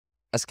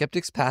A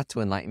Skeptic's Path to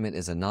Enlightenment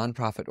is a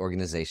nonprofit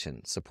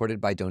organization supported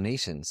by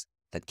donations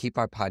that keep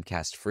our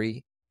podcast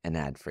free and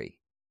ad-free.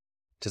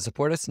 To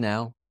support us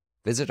now,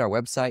 visit our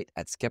website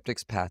at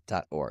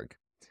skepticspath.org.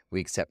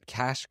 We accept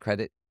cash,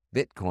 credit,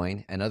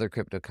 Bitcoin, and other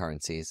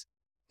cryptocurrencies,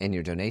 and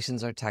your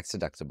donations are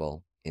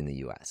tax-deductible in the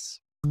U.S.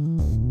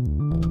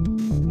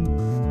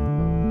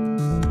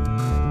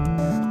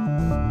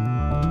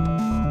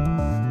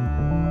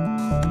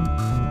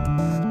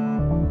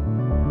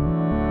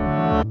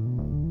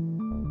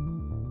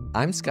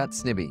 I'm Scott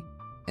Snibbe,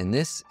 and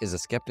this is A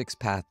Skeptic's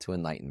Path to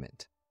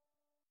Enlightenment.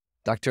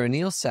 Dr.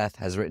 Anil Seth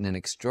has written an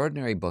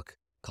extraordinary book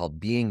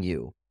called Being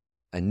You,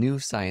 A New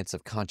Science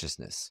of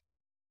Consciousness.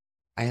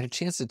 I had a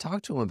chance to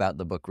talk to him about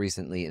the book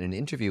recently in an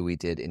interview we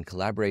did in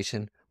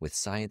collaboration with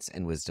Science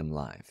and Wisdom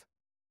Live.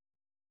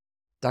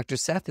 Dr.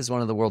 Seth is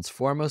one of the world's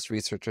foremost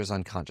researchers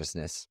on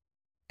consciousness,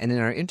 and in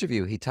our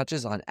interview, he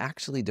touches on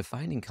actually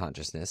defining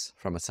consciousness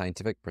from a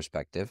scientific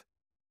perspective,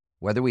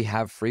 whether we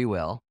have free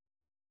will,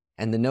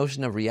 and the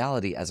notion of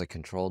reality as a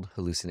controlled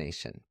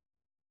hallucination.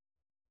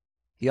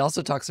 He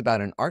also talks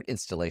about an art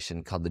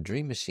installation called the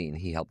Dream Machine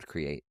he helped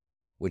create,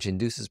 which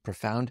induces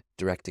profound,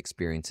 direct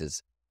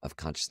experiences of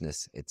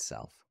consciousness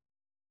itself.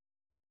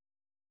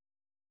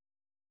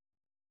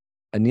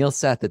 Anil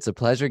Seth, it's a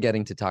pleasure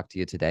getting to talk to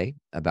you today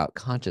about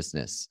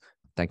consciousness.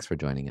 Thanks for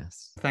joining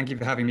us. Thank you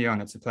for having me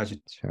on. It's a pleasure.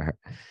 Sure.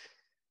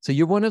 So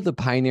you're one of the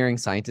pioneering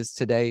scientists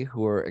today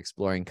who are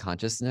exploring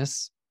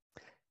consciousness.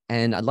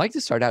 And I'd like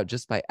to start out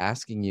just by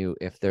asking you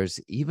if there's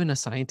even a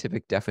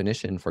scientific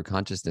definition for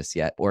consciousness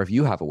yet, or if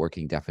you have a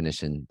working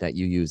definition that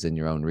you use in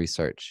your own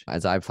research.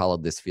 As I've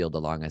followed this field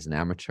along as an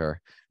amateur,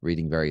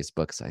 reading various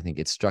books, I think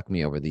it struck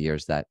me over the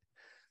years that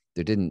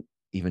there didn't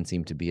even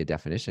seem to be a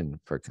definition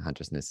for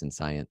consciousness in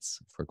science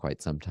for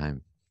quite some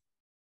time.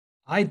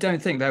 I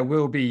don't think there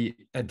will be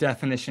a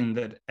definition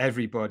that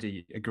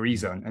everybody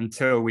agrees on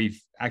until we've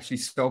actually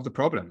solved the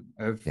problem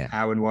of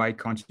how and why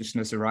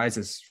consciousness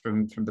arises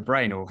from the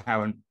brain, or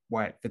how and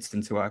why it fits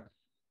into our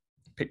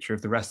picture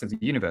of the rest of the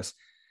universe.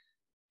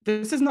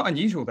 This is not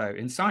unusual, though.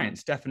 In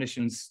science,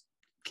 definitions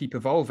keep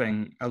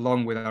evolving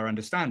along with our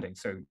understanding.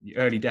 So the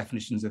early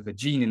definitions of a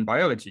gene in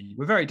biology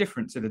were very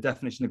different to the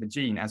definition of a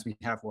gene as we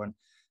have one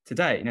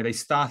today. You know, they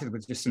started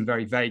with just some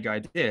very vague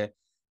idea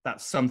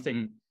that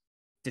something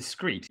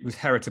discrete was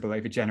heritable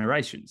over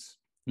generations,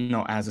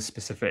 not as a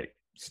specific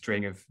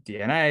string of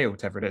DNA or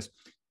whatever it is.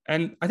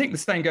 And I think the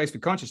same goes for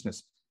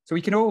consciousness. So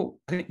we can all,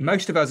 I think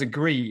most of us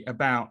agree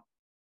about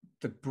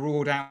the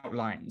broad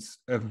outlines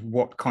of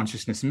what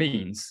consciousness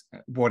means,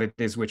 what it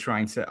is we're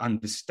trying to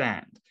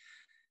understand.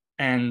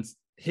 And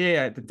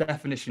here, the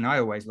definition I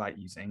always like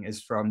using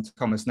is from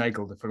Thomas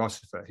Nagel, the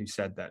philosopher, who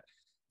said that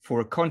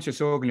for a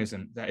conscious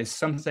organism, there is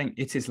something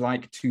it is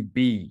like to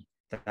be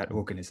that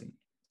organism.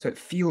 So it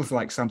feels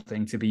like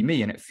something to be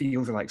me, and it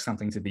feels like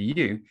something to be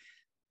you,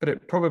 but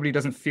it probably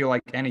doesn't feel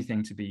like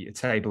anything to be a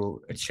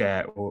table, a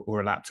chair, or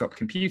a laptop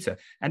computer.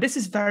 And this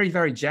is very,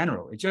 very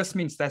general. It just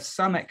means there's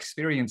some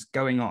experience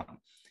going on.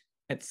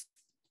 It's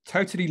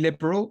totally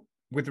liberal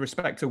with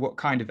respect to what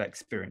kind of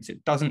experience.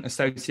 It doesn't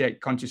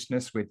associate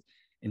consciousness with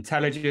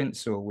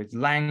intelligence or with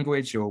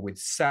language or with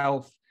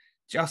self.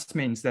 It just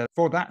means that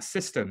for that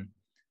system,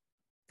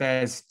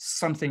 there's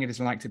something it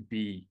is like to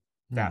be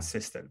that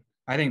system.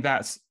 I think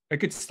that's a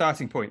good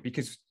starting point,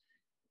 because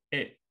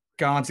it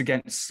guards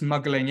against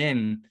smuggling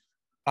in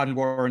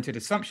unwarranted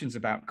assumptions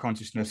about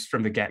consciousness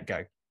from the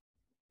get-go.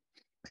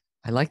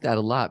 I like that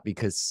a lot,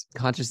 because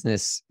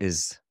consciousness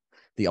is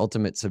the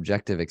ultimate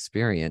subjective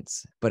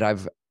experience, but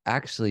I've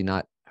actually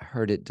not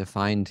heard it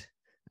defined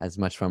as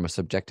much from a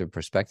subjective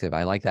perspective.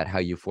 I like that, how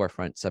you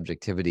forefront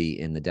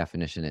subjectivity in the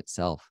definition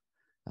itself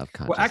of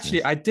consciousness. Well,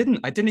 actually, I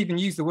didn't even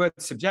use the word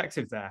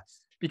subjective there,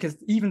 because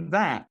even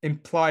that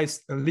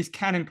implies, at least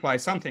can imply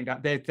something,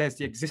 that there's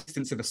the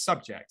existence of a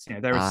subject. You know,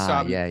 there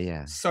are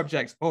some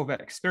subjects of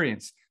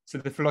experience. So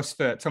the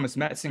philosopher Thomas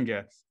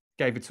Metzinger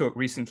gave a talk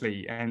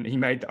recently, and he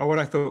made what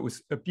I thought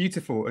was a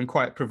beautiful and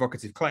quite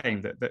provocative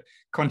claim that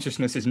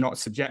consciousness is not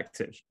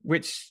subjective,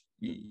 which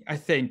I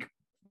think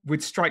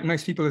would strike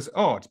most people as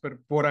odd. But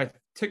what I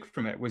took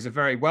from it was a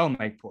very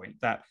well-made point,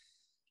 that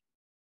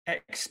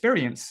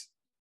experience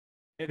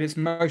in its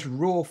most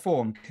raw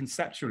form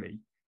conceptually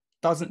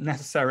doesn't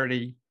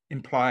necessarily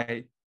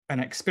imply an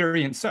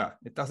experiencer.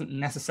 It doesn't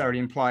necessarily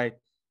imply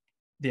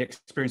the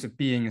experience of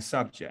being a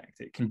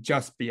subject. It can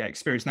just be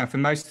experience. Now, for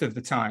most of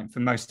the time, for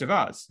most of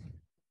us,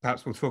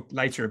 perhaps we'll talk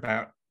later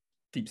about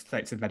deep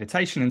states of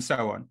meditation and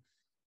so on,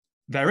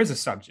 there is a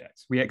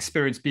subject. We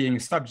experience being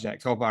a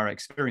subject of our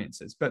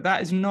experiences, but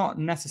that is not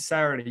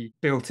necessarily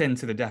built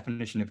into the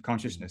definition of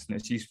consciousness, and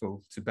it's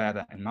useful to bear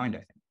that in mind,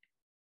 I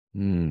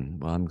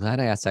think. Well, I'm glad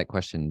I asked that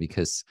question,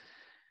 because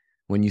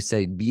when you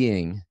say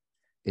being,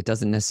 it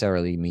doesn't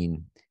necessarily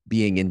mean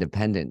being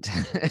independent,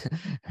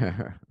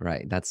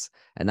 right? That's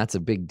a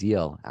big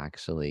deal,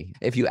 actually.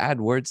 If you add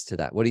words to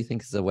that, what do you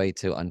think is a way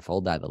to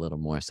unfold that a little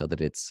more so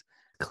that it's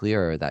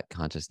clearer that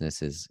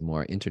consciousness is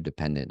more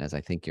interdependent, as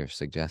I think you're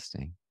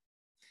suggesting?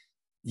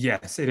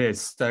 Yes, it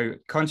is. So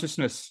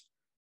consciousness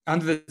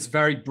under this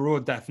very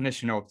broad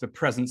definition of the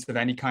presence of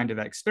any kind of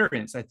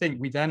experience, I think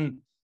we then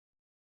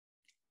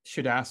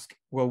should ask,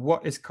 well,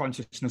 what is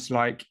consciousness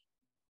like,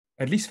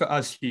 at least for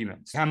us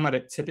humans? How might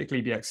it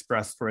typically be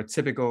expressed for a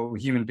typical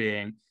human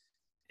being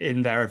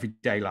in their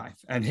everyday life?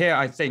 And here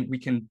I think we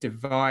can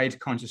divide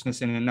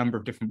consciousness in a number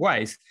of different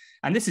ways.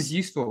 And this is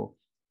useful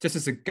just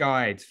as a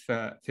guide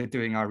for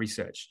doing our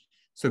research.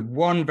 So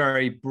one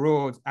very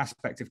broad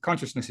aspect of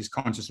consciousness is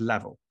conscious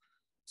level.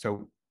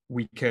 So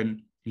we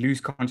can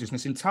lose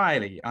consciousness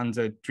entirely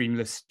under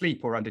dreamless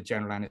sleep or under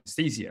general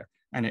anesthesia,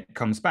 and it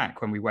comes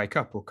back when we wake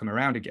up or come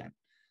around again.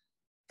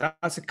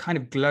 That's a kind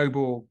of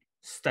global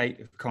state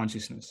of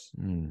consciousness.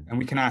 And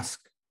we can ask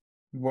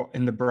what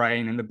in the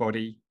brain and the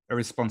body are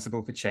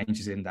responsible for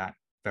changes in that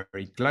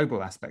very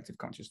global aspect of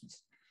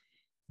consciousness.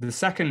 The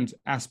second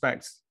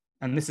aspect,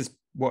 and this is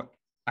what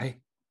I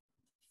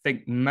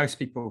think most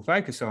people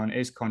focus on,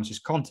 is conscious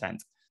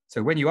content.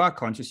 So when you are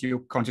conscious, you're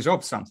conscious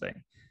of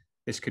something.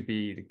 This could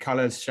be the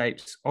colors,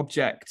 shapes,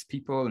 objects,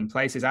 people and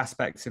places,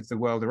 aspects of the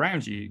world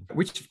around you,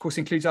 which of course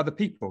includes other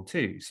people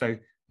too. So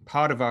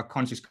part of our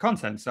conscious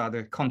contents are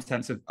the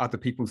contents of other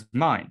people's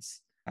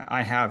minds.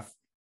 I have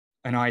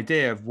an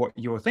idea of what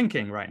you're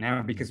thinking right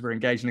now because we're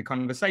engaged in a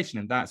conversation,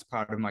 and that's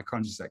part of my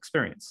conscious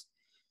experience.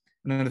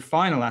 And then the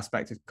final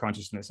aspect of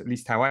consciousness, at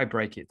least how I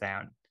break it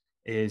down,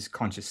 is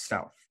conscious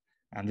self.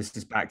 And this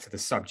is back to the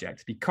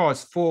subject,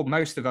 because for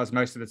most of us,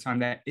 most of the time,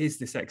 there is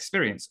this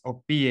experience of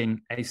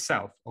being a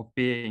self, of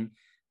being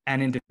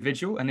an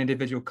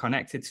individual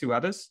connected to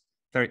others,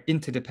 very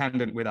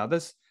interdependent with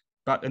others,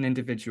 but an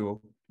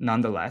individual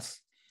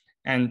nonetheless.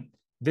 And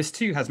this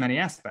too has many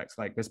aspects.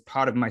 Like there's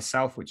part of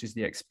myself, which is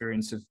the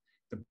experience of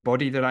the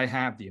body that I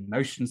have, the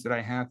emotions that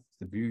I have,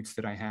 the moods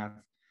that I have.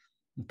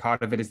 And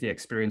part of it is the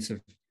experience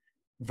of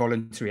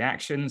voluntary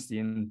actions, the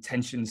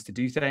intentions to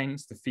do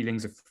things, the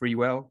feelings of free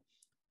will,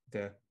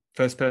 the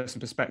first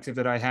person perspective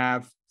that I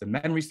have, the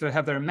memories that I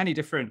have. There are many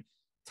different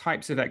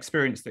types of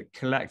experience that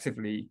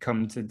collectively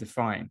come to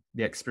define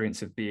the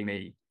experience of being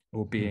me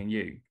or being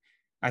you.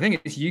 I think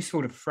it's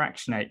useful to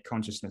fractionate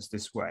consciousness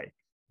this way,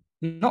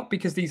 not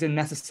because these are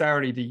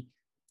necessarily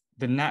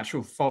the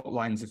natural fault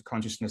lines of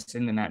consciousness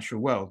in the natural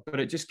world, but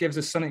it just gives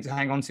us something to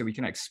hang on to. We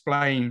can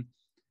explain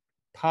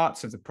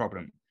parts of the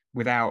problem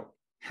without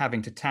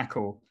having to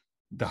tackle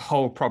the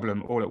whole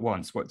problem all at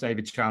once, what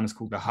David Chalmers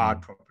called the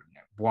hard problem.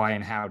 Why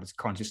and how does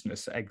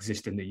consciousness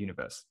exist in the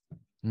universe?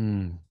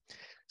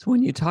 So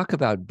when you talk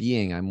about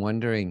being, I'm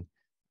wondering,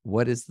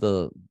 what is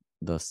the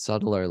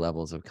subtler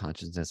levels of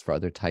consciousness for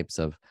other types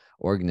of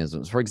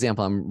organisms? For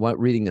example, I'm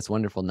reading this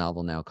wonderful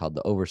novel now called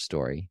The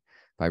Overstory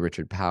by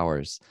Richard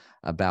Powers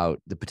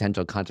about the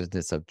potential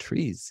consciousness of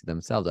trees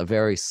themselves, a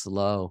very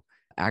slow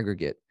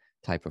aggregate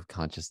type of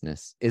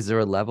consciousness. Is there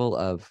a level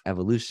of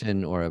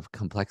evolution or of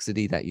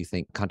complexity that you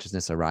think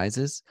consciousness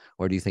arises,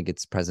 or do you think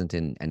it's present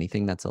in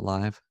anything that's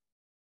alive?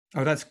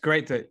 Oh, that's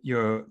great that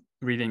you're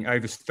reading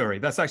Overstory.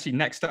 That's actually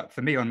next up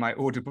for me on my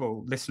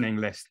Audible listening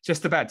list.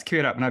 Just about to queue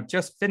it up. And I've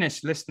just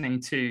finished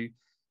listening to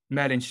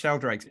Merlin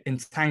Sheldrake's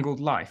Entangled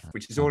Life,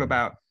 which is all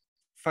about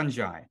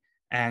fungi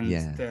and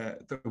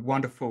the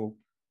wonderful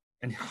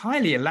and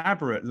highly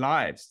elaborate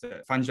lives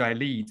that fungi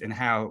lead and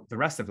how the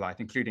rest of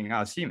life, including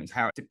us humans,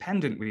 how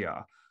dependent we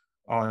are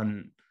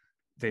on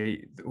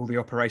all the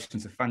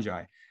operations of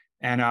fungi.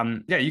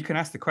 And you can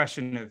ask the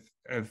question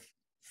of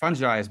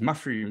fungi as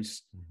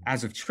mushrooms,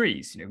 as of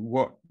trees.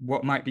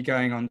 What might be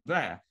going on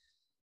there?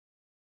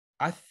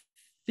 I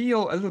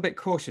feel a little bit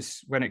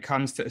cautious when it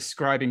comes to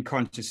ascribing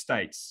conscious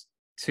states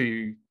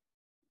to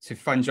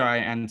fungi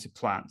and to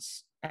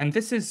plants. And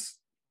this is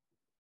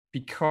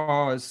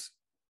because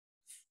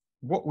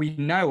what we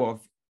know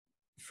of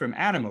from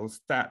animals,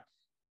 that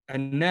a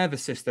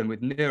nervous system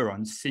with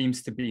neurons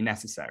seems to be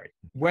necessary.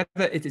 Whether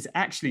it is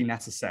actually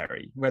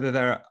necessary, whether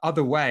there are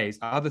other ways,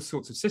 other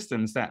sorts of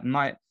systems that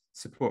might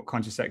support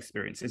conscious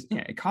experiences,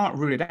 it can't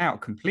rule it out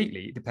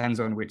completely. It depends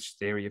on which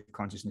theory of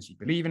consciousness you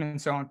believe in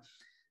and so on.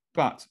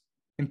 But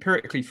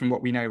empirically, from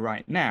what we know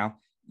right now,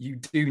 you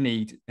do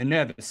need a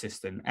nervous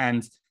system,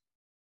 and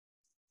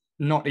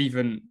not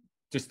even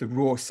just the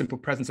raw, simple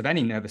presence of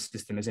any nervous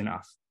system is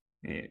enough.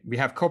 We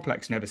have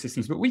complex nervous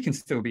systems, but we can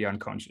still be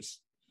unconscious.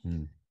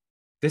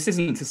 This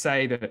isn't to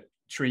say that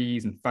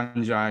trees and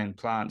fungi and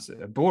plants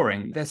are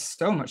boring. They're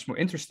so much more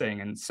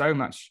interesting and so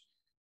much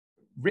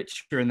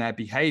richer in their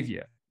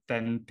behavior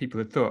than people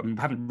had thought.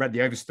 I haven't read the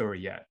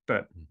Overstory yet,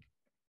 but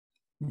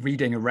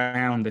reading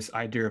around this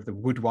idea of the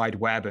wood wide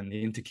web and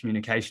the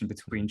intercommunication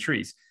between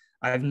trees,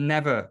 I've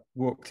never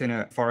walked in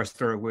a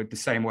forest or a wood the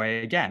same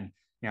way again.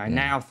 I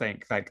now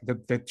think like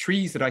the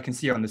trees that I can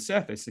see on the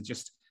surface are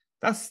just,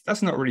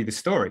 that's not really the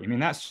story. I mean,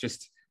 that's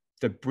just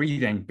the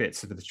breathing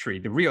bits of the tree.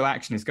 The real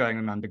action is going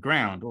on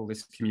underground, all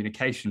this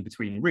communication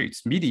between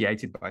roots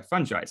mediated by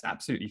fungi. It's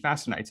absolutely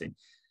fascinating.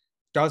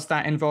 Does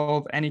that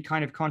involve any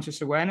kind of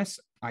conscious awareness?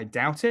 I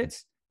doubt it,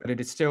 but it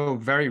is still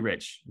very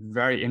rich,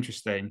 very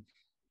interesting,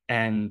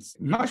 and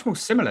much more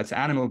similar to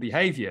animal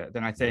behavior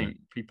than I think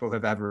people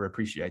have ever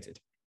appreciated.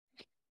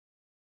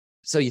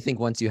 So you think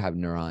once you have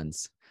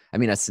neurons, I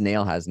mean, a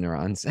snail has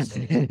neurons,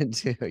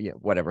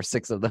 whatever,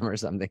 6 of them or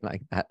something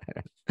like that.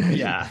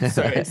 Yeah,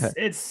 so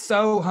it's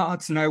so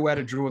hard to know where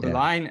to draw the Yeah.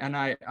 line, and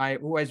I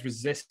always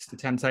resist the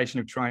temptation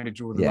of trying to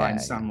draw the line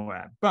Yeah.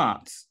 somewhere.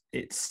 But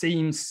it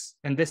seems,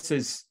 and this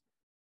is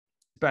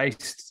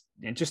based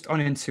just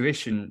on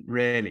intuition,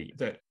 really,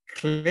 that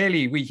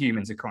clearly we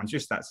humans are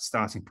conscious. That's the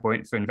starting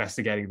point for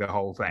investigating the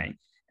whole thing.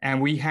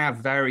 And we have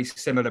very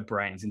similar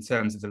brains in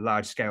terms of the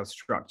large scale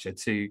structure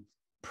to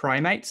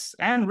primates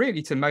and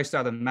really to most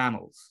other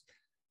mammals.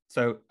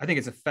 So I think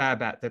it's a fair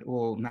bet that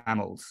all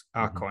mammals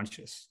are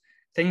conscious.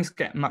 Things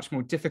get much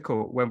more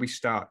difficult when we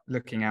start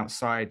looking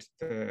outside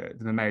the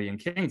mammalian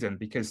kingdom,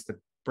 because the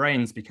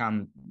brains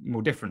become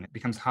more different. It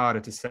becomes harder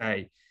to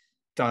say,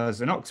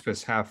 does an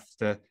octopus have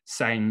the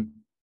same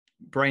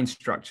brain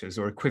structures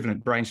or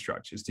equivalent brain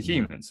structures to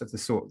humans of the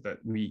sort that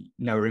we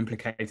know are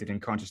implicated in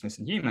consciousness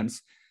in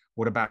humans?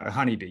 What about a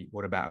honeybee?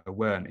 What about a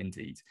worm,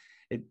 indeed?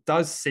 It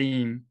does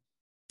seem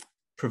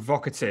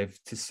provocative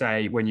to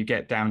say, when you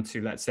get down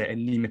to, let's say, a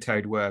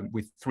nematode worm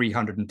with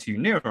 302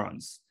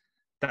 neurons,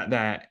 that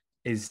there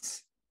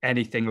is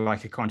anything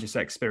like a conscious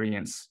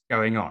experience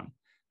going on.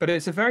 But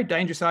it's a very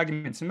dangerous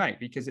argument to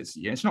make, because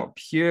it's not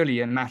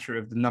purely a matter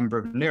of the number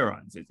of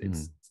neurons.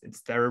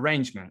 It's their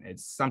arrangement.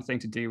 It's something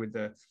to do with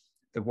the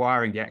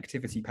wiring, the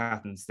activity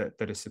patterns that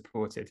are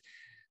supported.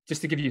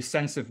 Just to give you a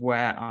sense of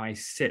where I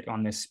sit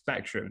on this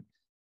spectrum,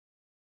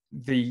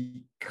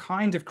 the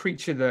kind of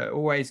creature that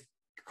always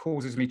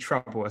causes me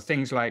trouble are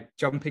things like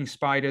jumping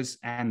spiders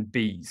and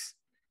bees.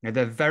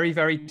 They're very,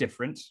 very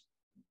different.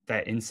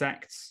 They're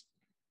insects.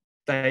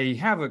 They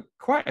have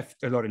quite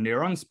a lot of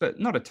neurons, but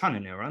not a ton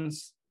of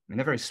neurons. I mean,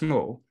 they're very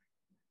small,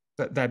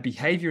 but their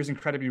behavior is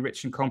incredibly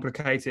rich and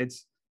complicated.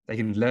 They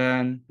can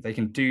learn, they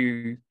can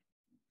do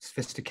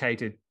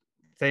sophisticated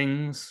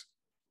things.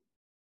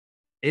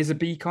 Is a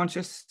bee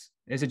conscious?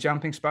 Is a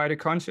jumping spider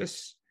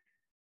conscious?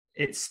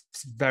 It's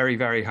very,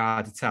 very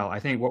hard to tell. I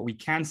think what we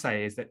can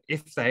say is that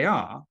if they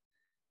are,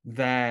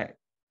 their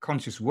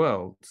conscious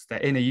worlds, their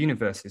inner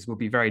universes, will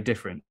be very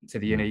different to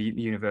the inner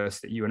universe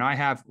that you and I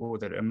have, or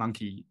that a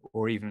monkey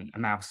or even a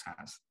mouse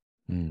has.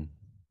 And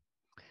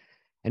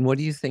what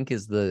do you think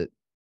is the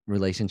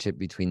relationship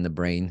between the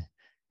brain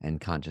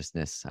and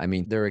consciousness? I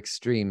mean, there are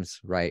extremes,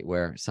 right,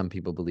 where some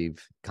people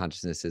believe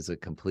consciousness is a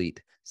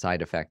complete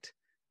side effect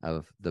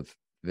of the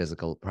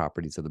physical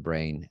properties of the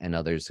brain, and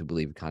others who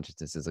believe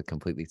consciousness is a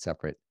completely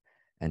separate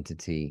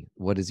entity.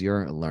 What is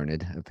your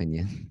learned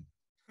opinion?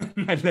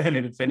 My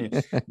learned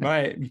opinion.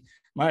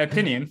 My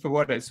opinion, for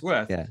what it's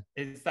worth,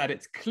 is that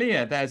it's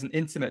clear there's an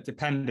intimate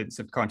dependence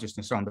of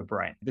consciousness on the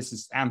brain. This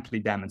is amply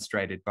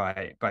demonstrated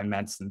by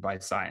medicine, by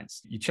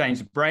science. You change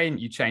the brain,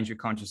 you change your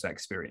conscious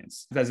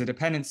experience. There's a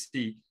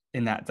dependency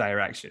in that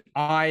direction.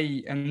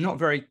 I am not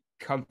very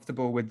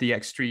comfortable with the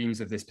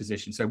extremes of this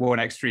position. So one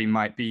extreme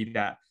might be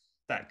that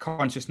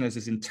consciousness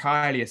is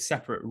entirely a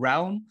separate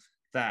realm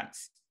that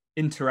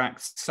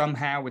interacts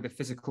somehow with the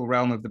physical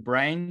realm of the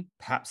brain,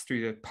 perhaps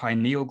through the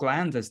pineal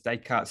gland, as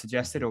Descartes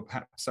suggested, or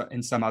perhaps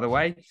in some other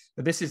way.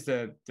 But this is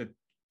the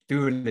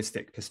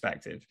dualistic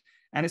perspective.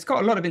 And it's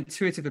got a lot of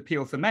intuitive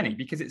appeal for many,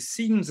 because it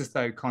seems as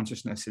though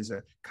consciousness is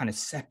a kind of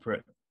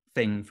separate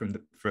thing from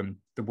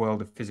the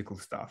world of physical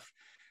stuff.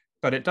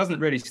 But it doesn't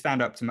really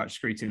stand up to much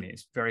scrutiny.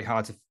 It's very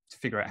hard to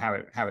figure out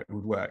how it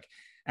would work.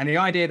 And the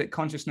idea that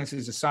consciousness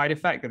is a side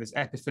effect, that it's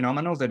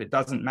epiphenomenal, that it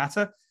doesn't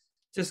matter,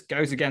 just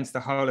goes against the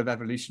whole of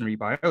evolutionary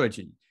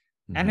biology.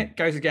 And it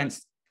goes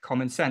against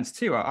common sense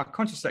too. Our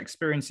conscious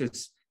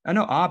experiences are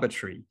not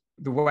arbitrary.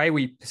 The way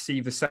we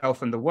perceive the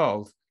self and the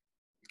world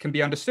can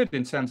be understood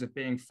in terms of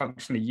being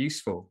functionally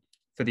useful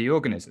for the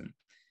organism.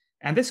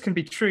 And this can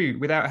be true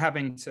without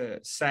having to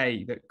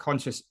say that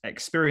conscious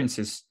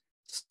experiences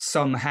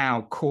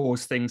somehow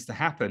cause things to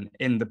happen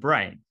in the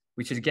brain,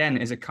 which again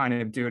is a kind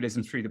of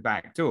dualism through the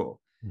back door.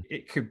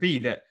 It could be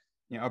that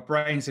our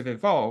brains have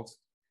evolved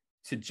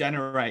to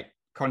generate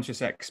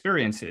conscious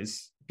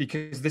experiences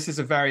because this is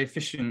a very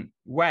efficient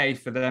way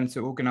for them to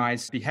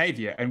organize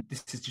behavior. And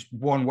this is just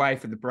one way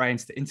for the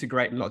brains to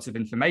integrate lots of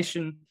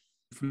information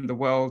from the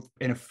world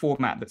in a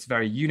format that's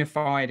very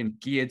unified and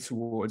geared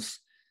towards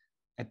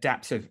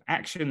adaptive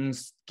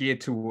actions,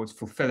 geared towards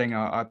fulfilling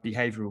our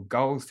behavioral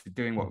goals, to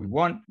doing what we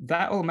want.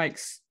 That all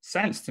makes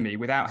sense to me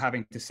without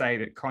having to say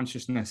that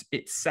consciousness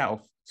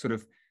itself sort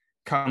of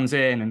comes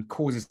in and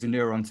causes the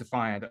neuron to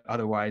fire that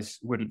otherwise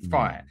wouldn't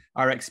fire.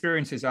 Our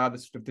experiences are the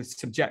sort of the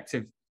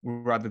subjective,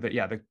 rather the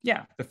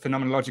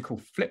phenomenological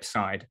flip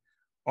side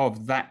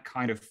of that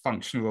kind of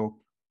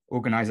functional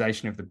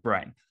organization of the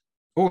brain.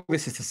 All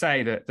this is to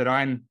say that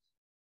I'm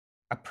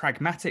a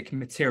pragmatic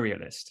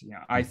materialist.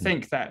 I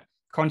think that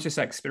conscious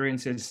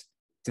experiences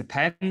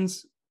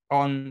depends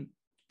on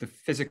the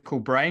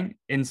physical brain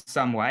in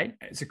some way.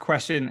 It's a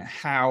question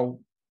how,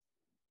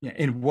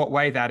 in what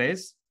way that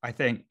is. I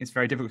think it's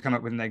very difficult to come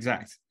up with an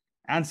exact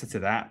answer to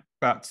that.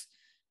 But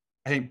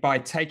I think by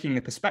taking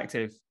the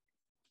perspective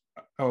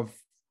of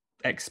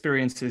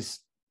experiences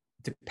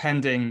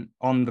depending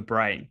on the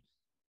brain,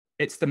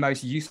 it's the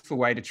most useful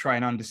way to try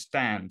and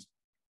understand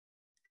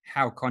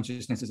how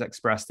consciousness is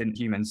expressed in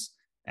humans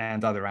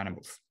and other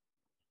animals.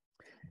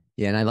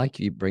 Yeah, and I like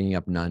you bringing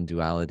up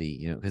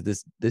non-duality,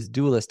 because this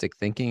dualistic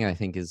thinking, I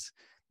think,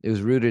 it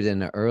was rooted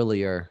in an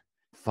earlier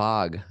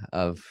fog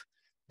of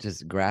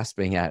just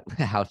grasping at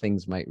how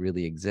things might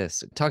really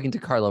exist. Talking to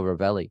Carlo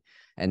Rovelli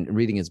and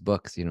reading his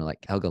books,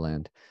 like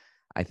Helgoland,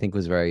 I think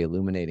was very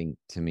illuminating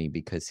to me,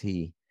 because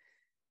he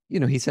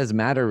says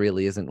matter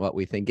really isn't what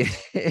we think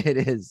it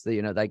is.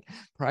 Like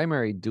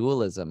primary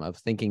dualism of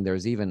thinking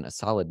there's even a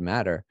solid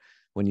matter.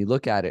 When you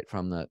look at it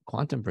from the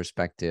quantum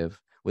perspective,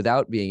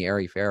 without being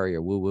airy-fairy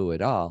or woo-woo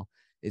at all,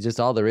 it's just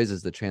all there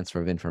is the transfer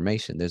of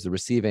information. There's the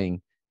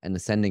receiving and the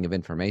sending of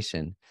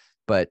information,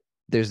 but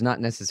there's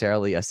not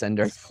necessarily a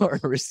sender or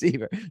a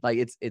receiver. Like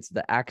it's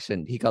the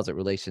action. He calls it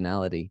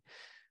relationality,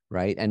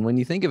 right? And when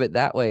you think of it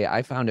that way,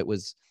 I found it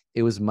was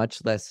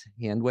much less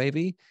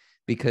hand-wavy,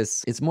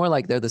 because it's more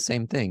like they're the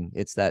same thing.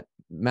 It's that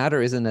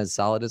matter isn't as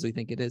solid as we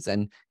think it is,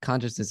 and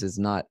consciousness is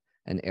not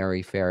an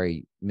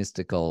airy-fairy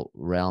mystical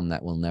realm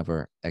that we'll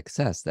never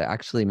access. That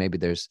actually maybe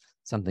there's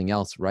something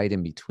else right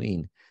in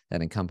between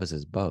that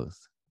encompasses both.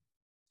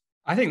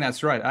 I think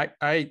that's right.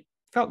 I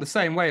felt the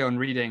same way on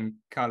reading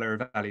Carlo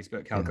Rovelli's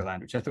book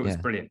Helgoland, which I thought was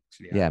brilliant,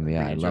 actually.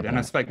 I love it. And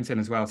I've spoken to him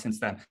as well since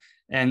then.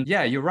 And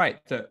yeah, you're right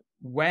that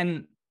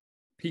when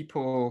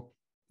people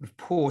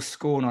pour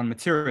scorn on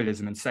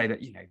materialism and say that,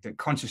 that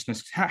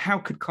consciousness, how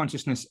could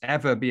consciousness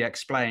ever be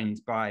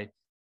explained by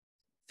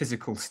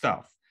physical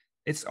stuff?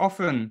 It's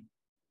often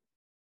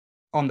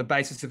on the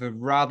basis of a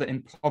rather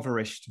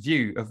impoverished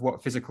view of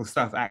what physical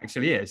stuff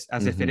actually is,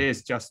 as if it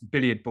is just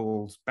billiard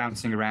balls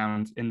bouncing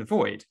around in the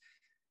void.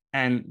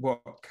 And what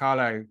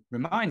Carlo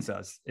reminds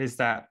us is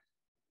that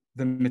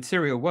the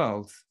material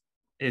world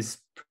is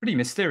pretty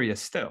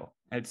mysterious still.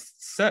 It's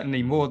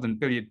certainly more than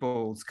billiard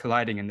balls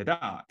colliding in the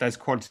dark. There's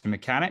quantum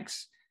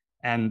mechanics,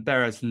 and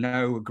there is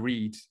no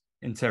agreed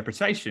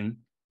interpretation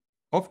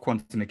of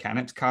quantum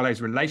mechanics.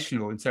 Carlo's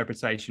relational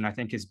interpretation, I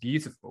think, is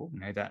beautiful,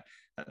 that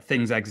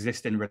things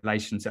exist in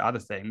relation to other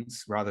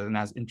things rather than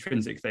as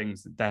intrinsic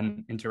things that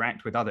then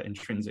interact with other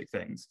intrinsic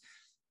things.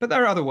 But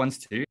there are other ones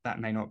too. That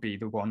may not be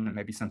the one, that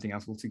may be something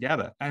else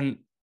altogether. And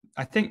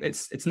I think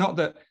it's not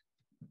that,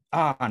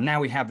 now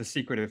we have the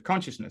secret of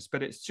consciousness,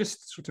 but it's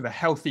just sort of a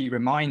healthy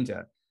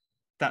reminder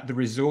that the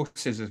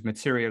resources of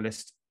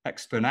materialist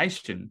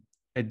explanation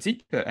are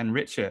deeper and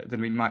richer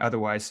than we might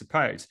otherwise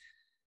suppose.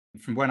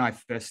 From when I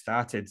first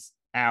started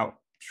out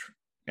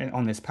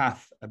on this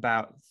path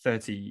about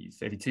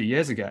 32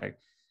 years ago,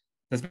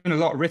 there's been a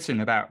lot written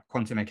about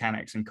quantum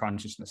mechanics and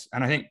consciousness.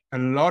 And I think a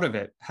lot of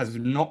it has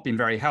not been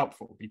very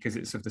helpful, because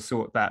it's of the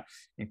sort that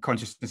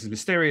consciousness is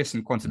mysterious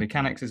and quantum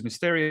mechanics is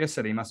mysterious,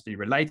 so they must be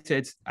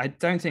related. I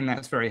don't think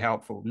that's very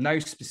helpful. No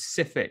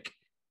specific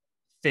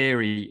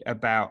theory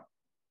about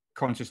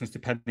consciousness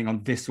depending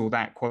on this or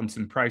that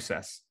quantum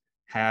process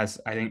has,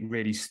 I think,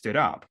 really stood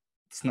up.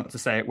 It's not to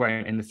say it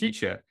won't in the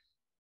future,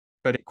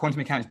 but quantum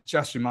mechanics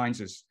just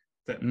reminds us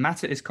that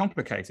matter is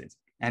complicated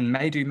and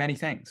may do many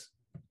things.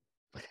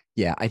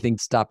 Yeah, I think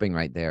stopping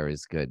right there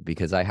is good,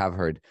 because I have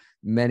heard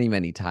many,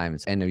 many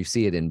times, and you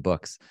see it in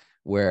books,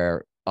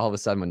 where all of a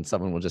sudden when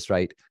someone will just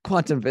write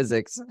quantum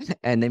physics,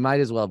 and they might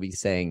as well be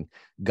saying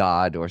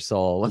God or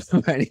soul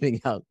or anything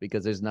else,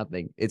 because there's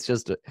nothing. It's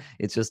just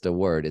a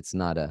word. It's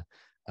not a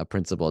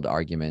principled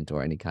argument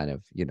or any kind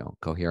of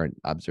coherent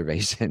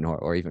observation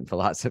or even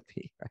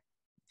philosophy. Right?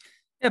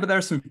 Yeah, but there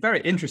are some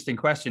very interesting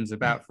questions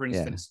about, for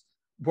instance,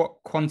 what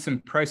quantum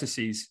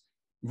processes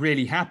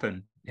really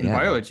happen in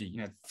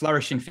biology.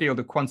 Flourishing field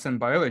of quantum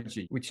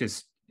biology, which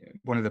is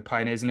one of the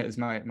pioneers in it, is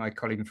my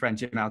colleague and friend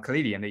Jim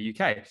Al-Khalidi in the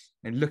UK.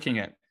 And looking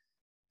at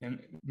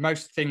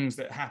most things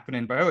that happen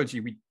in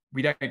biology,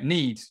 we don't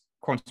need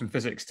quantum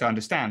physics to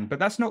understand, but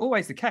that's not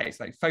always the case.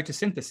 Like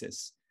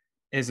photosynthesis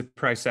is a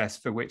process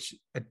for which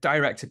a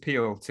direct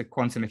appeal to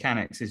quantum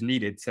mechanics is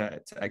needed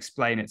to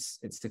explain its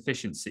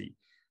efficiency.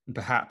 And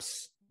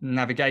perhaps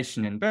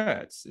navigation in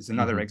birds is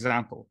another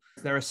example.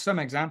 There are some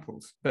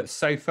examples, but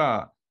so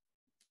far,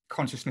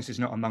 consciousness is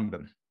not among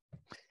them.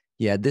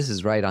 Yeah, this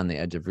is right on the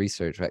edge of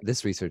research, right?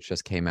 This research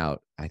just came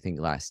out, I think,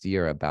 last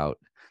year about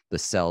the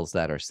cells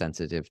that are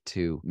sensitive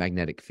to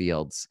magnetic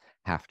fields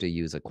have to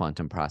use a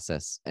quantum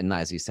process. And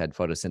as you said,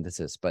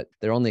 photosynthesis. But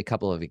there are only a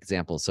couple of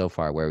examples so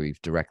far where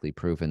we've directly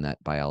proven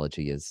that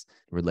biology is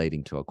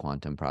relating to a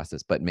quantum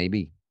process. But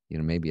maybe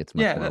it's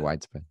much more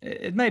widespread.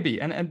 It may be.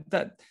 And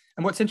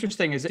what's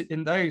interesting is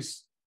in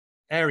those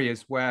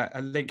areas where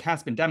a link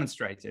has been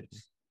demonstrated,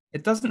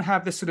 it doesn't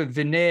have this sort of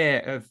veneer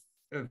of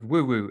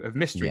woo-woo, of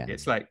mystery. Yeah.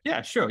 It's like,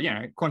 yeah, sure,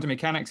 quantum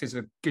mechanics is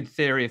a good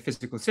theory of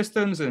physical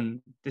systems,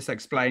 and this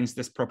explains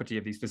this property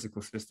of these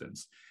physical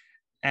systems.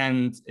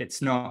 And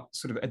it's not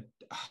sort of a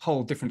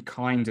whole different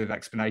kind of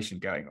explanation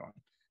going on.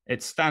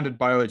 It's standard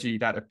biology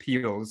that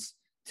appeals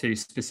to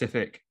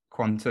specific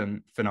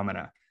quantum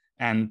phenomena.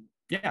 And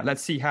yeah,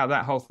 let's see how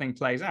that whole thing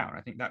plays out.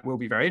 I think that will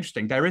be very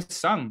interesting. There is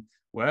some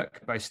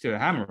work by Stuart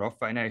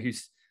Hameroff, I know,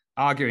 who's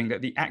arguing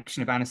that the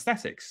action of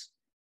anesthetics,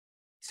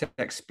 to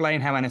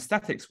explain how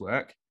anesthetics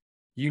work,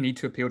 you need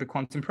to appeal to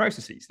quantum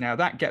processes. Now,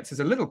 that gets us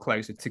a little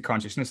closer to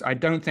consciousness. I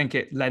don't think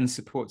it lends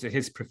support to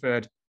his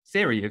preferred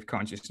theory of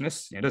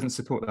consciousness. It doesn't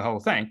support the whole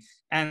thing.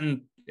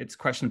 And it's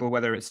questionable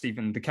whether it's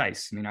even the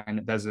case. I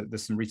mean, there's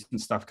some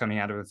recent stuff coming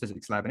out of a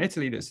physics lab in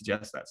Italy that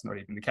suggests that's not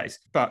even the case.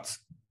 But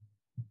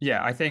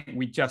yeah, I think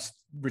we just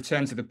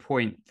return to the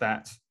point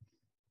that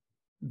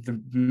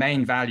the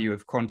main value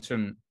of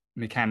quantum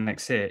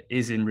mechanics here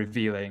is in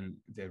revealing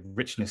the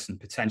richness and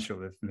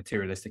potential of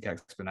materialistic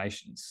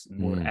explanations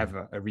in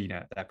whatever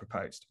arena they're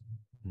proposed.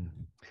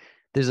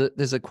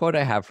 There's a quote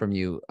I have from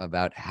you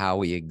about how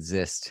we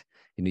exist.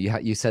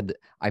 You said,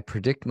 "I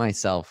predict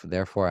myself,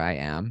 therefore I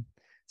am."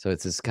 So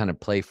it's this kind of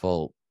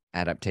playful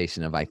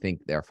adaptation of "I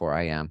think, therefore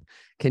I am."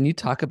 Can you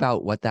talk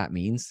about what that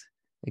means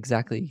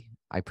exactly?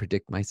 I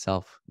predict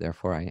myself,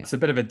 therefore I am. It's a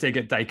bit of a dig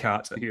at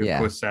Descartes, who of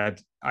course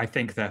said, "I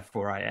think,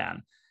 therefore I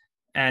am."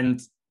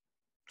 And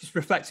just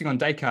reflecting on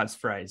Descartes'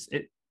 phrase,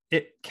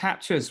 it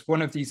captures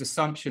one of these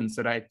assumptions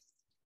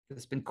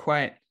that's been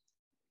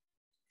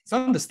it's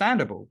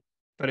understandable,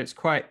 but it's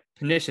quite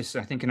pernicious,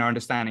 I think, in our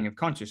understanding of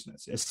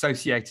consciousness,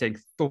 associating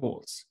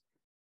thoughts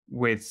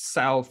with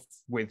self,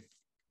 with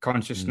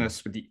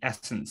consciousness, with the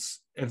essence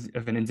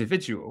of an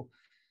individual.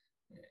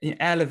 It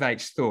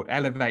elevates thought,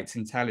 elevates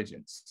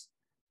intelligence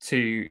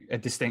to a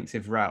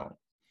distinctive realm.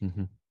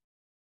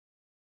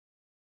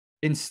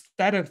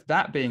 Instead of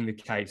that being the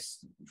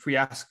case, if we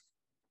ask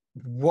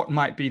what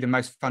might be the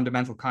most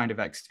fundamental kind of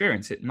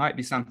experience, it might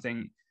be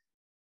something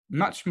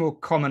much more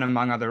common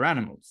among other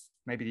animals,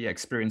 maybe the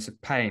experience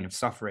of pain, of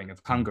suffering, of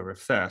hunger, of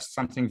thirst,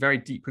 something very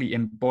deeply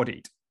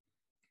embodied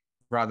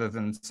rather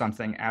than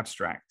something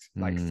abstract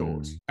like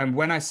thought. And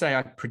when I say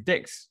I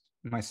predict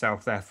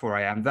myself, therefore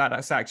I am,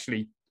 that's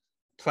actually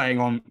playing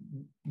on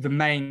the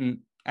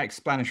main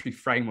explanatory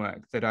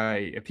framework that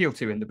I appeal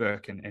to in the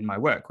book and in my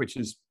work, which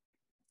is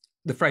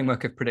the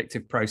framework of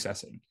predictive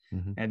processing.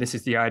 And this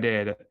is the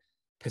idea that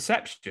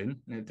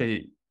perception,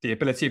 the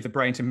ability of the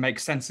brain to make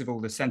sense of all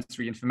the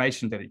sensory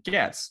information that it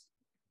gets,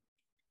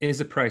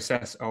 is a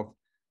process of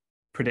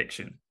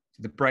prediction.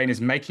 The brain is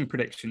making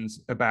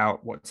predictions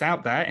about what's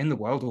out there in the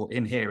world or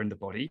in here in the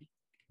body,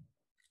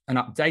 and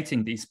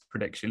updating these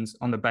predictions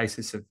on the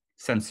basis of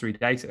sensory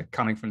data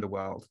coming from the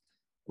world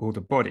or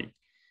the body.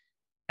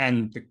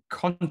 And the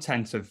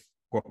content of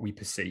what we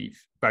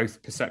perceive,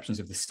 both perceptions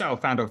of the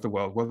self and of the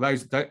world, well,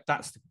 that's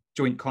the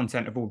joint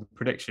content of all the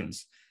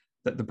predictions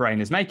that the brain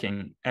is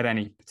making at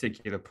any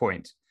particular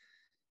point.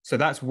 So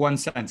that's one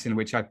sense in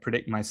which I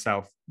predict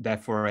myself,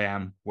 therefore I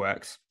am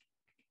works.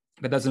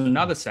 But there's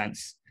another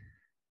sense,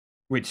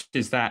 which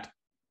is that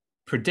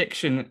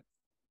prediction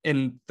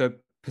in the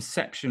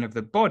perception of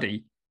the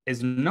body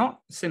is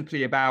not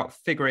simply about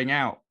figuring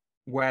out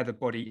where the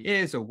body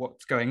is or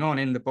what's going on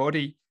in the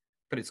body,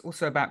 but it's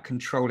also about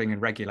controlling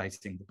and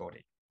regulating the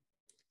body.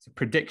 So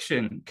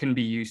prediction can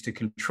be used to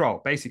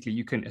control.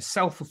 Basically, a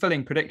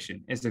self-fulfilling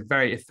prediction is a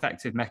very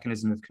effective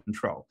mechanism of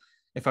control.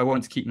 If I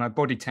want to keep my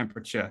body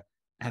temperature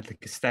at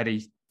like a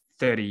steady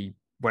 30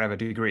 whatever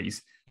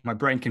degrees, my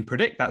brain can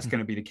predict that's going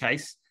to be the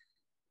case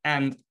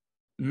and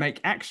make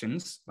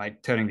actions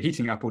like turning the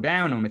heating up or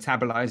down or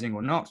metabolizing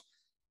or not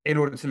in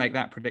order to make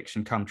that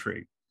prediction come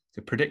true.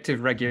 So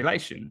predictive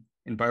regulation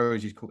in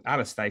biology is called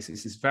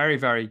allostasis, is very,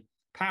 very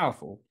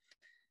powerful.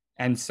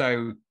 And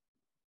so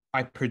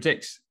I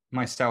predict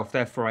myself,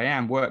 therefore I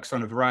am, works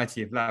on a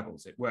variety of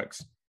levels. It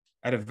works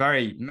at a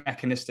very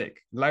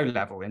mechanistic low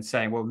level in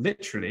saying, well,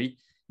 literally,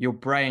 your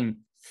brain,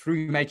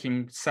 through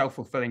making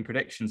self-fulfilling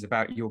predictions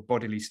about your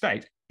bodily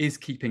state, is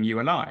keeping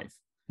you alive.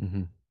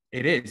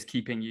 It is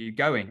keeping you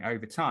going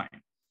over time.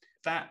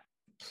 That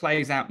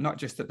plays out not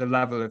just at the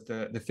level of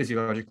the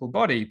physiological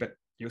body, but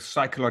your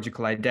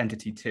psychological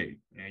identity too.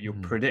 You're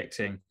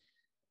predicting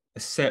a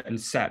certain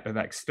set of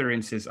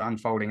experiences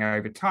unfolding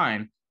over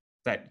time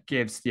that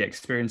gives the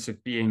experience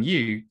of being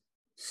you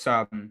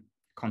some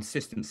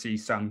consistency,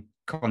 some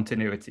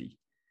continuity.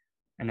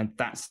 And in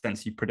that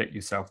sense, you predict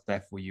yourself,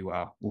 therefore you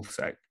are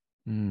also.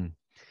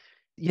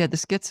 Yeah,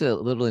 this gets a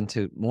little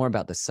into more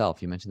about the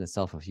self. You mentioned the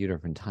self a few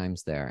different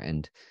times there,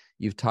 and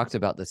you've talked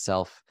about the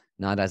self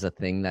not as a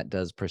thing that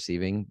does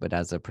perceiving, but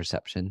as a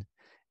perception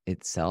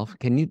itself.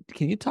 Can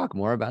you talk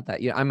more about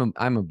that?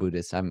 I'm a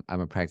Buddhist. I'm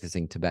a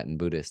practicing Tibetan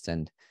Buddhist,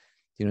 and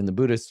in the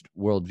Buddhist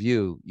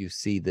worldview, you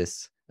see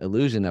this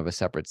illusion of a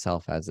separate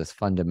self as this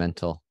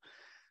fundamental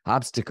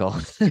obstacle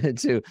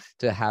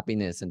to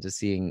happiness and to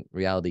seeing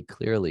reality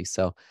clearly.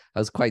 So I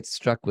was quite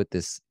struck with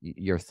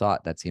your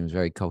thought that seems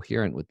very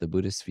coherent with the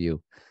Buddhist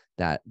view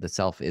that the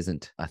self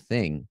isn't a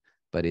thing,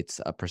 but it's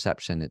a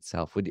perception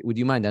itself. Would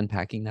you mind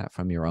unpacking that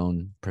from your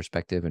own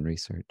perspective and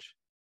research?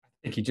 I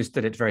think you just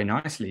did it very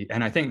nicely.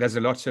 And I think there's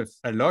a lot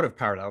of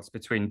parallels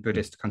between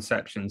Buddhist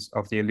conceptions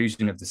of the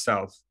illusion of the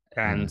self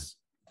and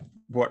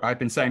what I've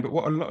been saying, but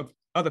what a lot of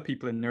other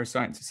people in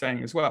neuroscience are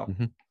saying as well.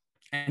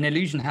 An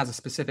illusion has a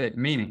specific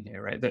meaning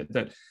here, right?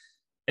 That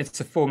it's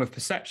a form of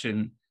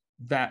perception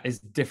that is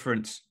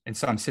different in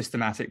some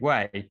systematic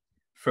way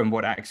from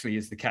what actually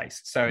is the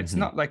case. So it's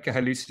not like a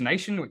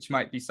hallucination, which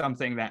might be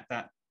something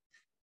that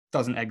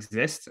doesn't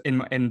exist. In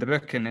the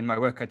book and in my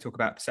work, I talk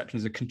about perception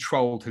as a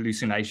controlled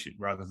hallucination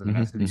rather than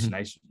a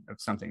hallucination of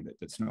something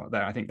that's not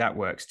there. I think that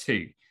works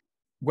too.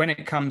 When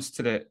it comes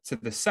to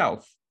the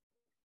self,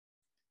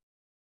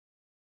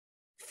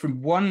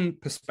 from one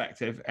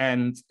perspective,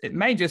 and it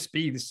may just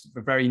be this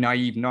very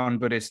naive,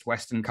 non-Buddhist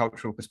Western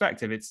cultural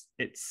perspective,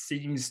 it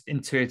seems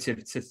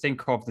intuitive to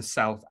think of the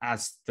self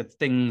as the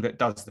thing that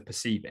does the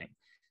perceiving,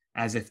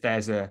 as if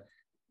there's an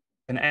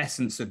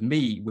essence of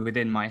me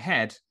within my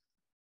head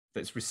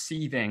that's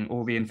receiving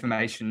all the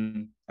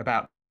information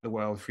about the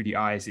world through the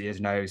eyes, ears,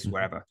 nose,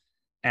 wherever,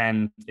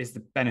 and is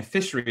the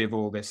beneficiary of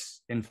all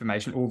this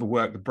information, all the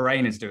work the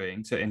brain is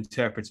doing to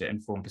interpret it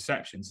and form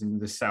perceptions. And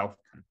the self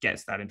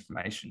gets that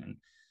information and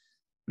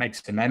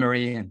makes a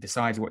memory and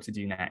decides what to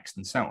do next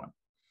and so on.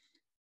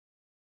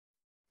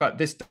 But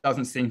this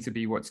doesn't seem to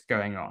be what's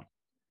going on.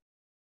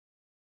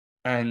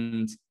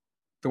 And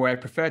the way I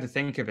prefer to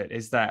think of it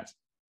is that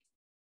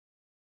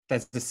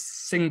there's a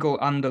single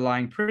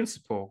underlying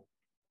principle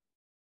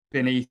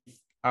beneath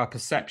our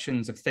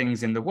perceptions of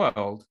things in the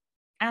world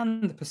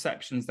and the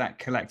perceptions that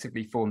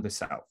collectively form the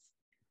self.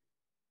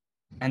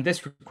 And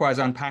this requires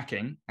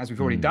unpacking, as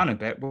we've already done a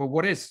bit. Well,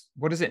 what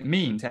does it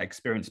mean to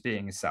experience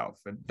being a self?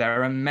 And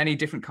there are many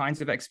different kinds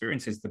of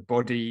experiences: the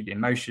body, the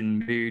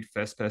emotion, mood,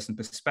 first-person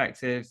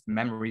perspective,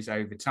 memories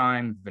over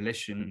time,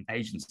 volition,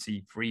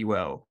 agency, free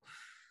will,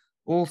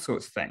 all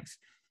sorts of things.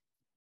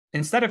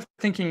 Instead of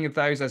thinking of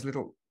those as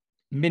little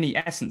mini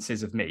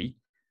essences of me,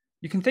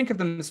 you can think of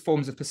them as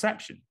forms of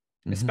perception.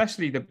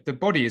 Especially the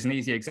body is an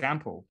easy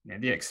example. You know,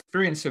 the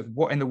experience of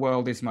what in the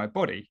world is my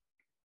body.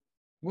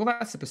 Well,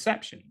 that's a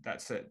perception.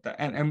 That's it.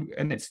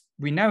 And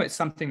we know it's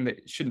something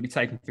that shouldn't be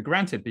taken for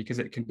granted because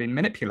it can be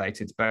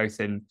manipulated both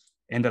in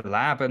the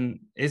lab and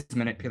is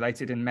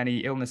manipulated in many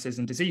illnesses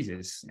and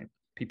diseases. You know,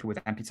 people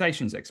with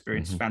amputations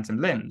experience phantom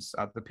limbs.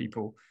 Other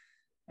people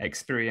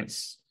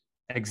experience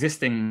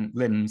existing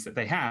limbs that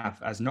they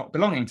have as not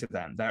belonging to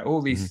them. There are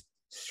all these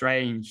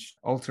strange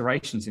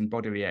alterations in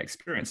bodily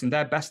experience, and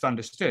they're best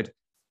understood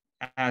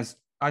as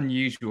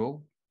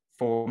unusual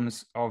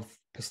forms of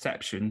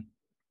perception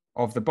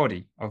of the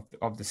body,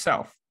 of the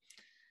self.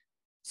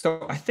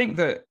 So I think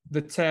that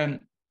the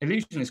term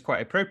illusion is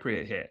quite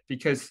appropriate here,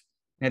 because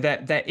you know,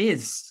 there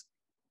is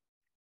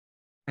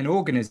an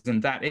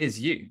organism that is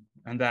you,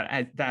 and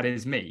that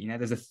is me. You know,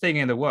 there's a thing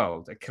in the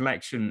world, a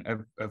collection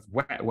of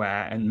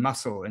wetware and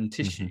muscle and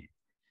tissue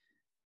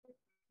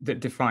that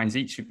defines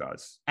each of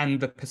us. And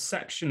the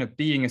perception of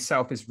being a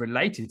self is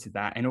related to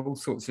that in all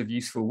sorts of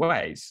useful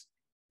ways.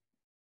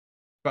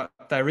 But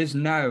there is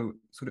no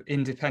sort of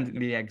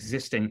independently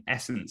existing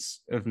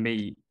essence of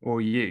me or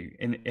you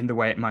in the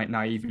way it might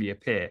naively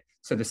appear.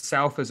 So the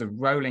self is a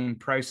rolling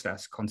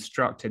process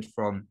constructed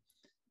from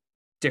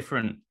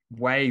different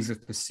ways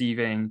of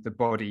perceiving the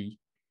body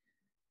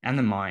and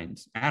the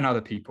mind and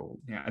other people.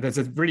 Yeah, there's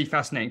a really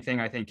fascinating thing,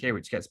 I think, here,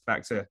 which gets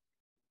back to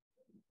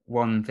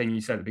one thing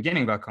you said at the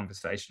beginning of our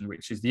conversation,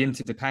 which is the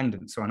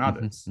interdependence on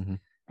others.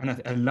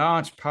 And a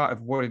large part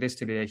of what it is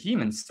to be a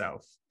human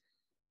self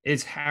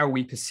is how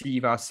we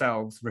perceive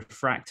ourselves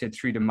refracted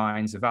through the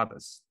minds of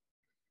others.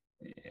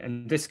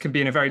 And this can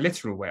be in a very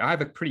literal way. I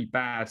have a pretty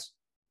bad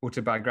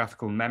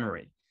autobiographical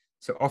memory.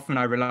 So often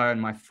I rely on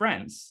my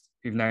friends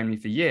who've known me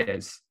for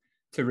years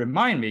to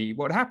remind me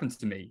what happened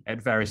to me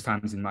at various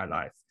times in my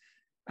life.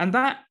 And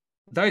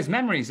those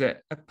memories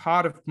are a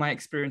part of my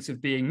experience of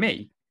being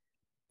me,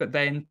 but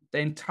they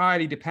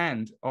entirely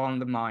depend on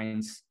the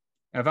minds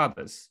of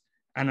others.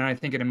 And I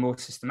think in a more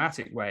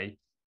systematic way,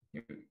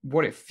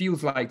 what it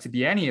feels like to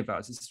be any of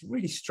us is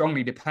really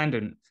strongly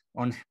dependent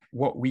on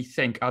what we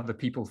think other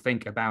people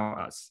think about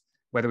us,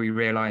 whether we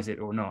realize it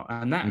or not.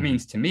 And that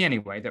means, to me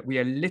anyway, that we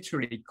are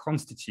literally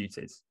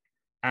constituted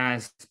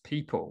as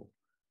people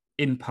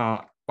in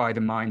part by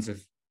the minds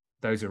of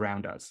those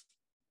around us.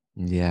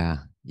 Yeah,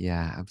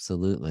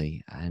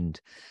 absolutely. And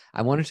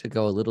I wanted to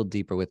go a little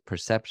deeper with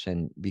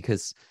perception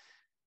because,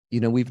 you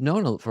know, we've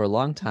known for a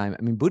long time.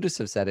 I mean, Buddhists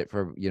have said it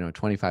for,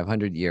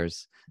 2,500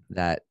 years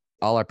that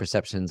all our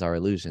perceptions are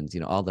illusions.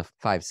 You know, all the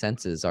five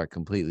senses are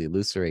completely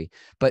illusory.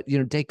 But,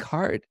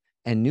 Descartes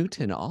and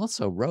Newton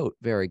also wrote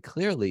very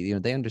clearly,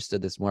 they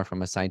understood this more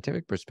from a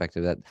scientific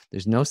perspective, that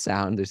there's no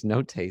sound, there's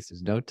no taste,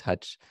 there's no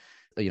touch.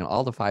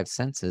 All the five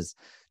senses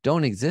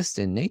don't exist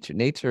in nature.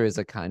 Nature is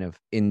a kind of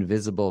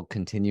invisible,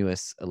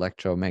 continuous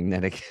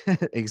electromagnetic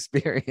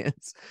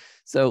experience.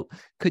 So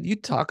could you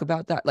talk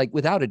about that? Like,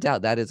 without a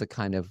doubt, that is a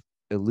kind of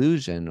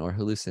illusion or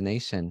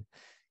hallucination.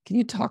 Can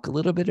you talk a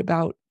little bit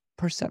about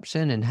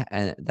perception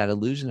and that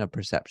illusion of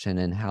perception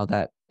and how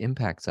that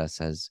impacts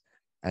us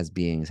as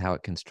beings, how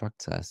it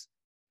constructs us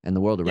and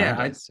the world around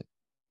us?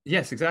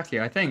 Yes, exactly.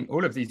 I think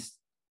all of these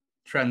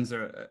trends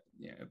are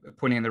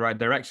pointing in the right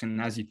direction.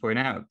 As you point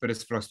out,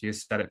 Buddhist philosophy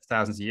has said it for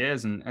thousands of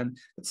years, and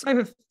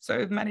so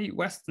have many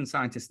Western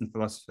scientists and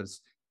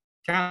philosophers.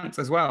 Kant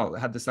as well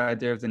had this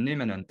idea of the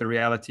noumenon, the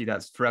reality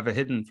that's forever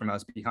hidden from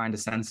us behind a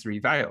sensory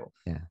veil.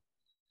 Yeah,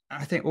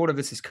 I think all of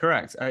this is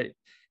correct.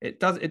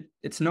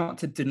 It's not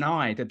to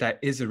deny that there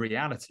is a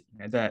reality.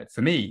 That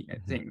for me, I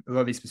think a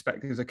lot of these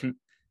perspectives are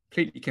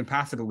completely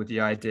compatible with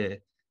the idea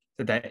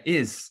that there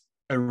is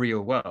a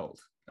real world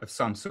of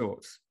some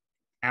sort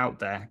out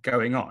there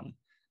going on.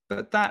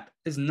 But that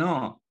is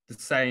not the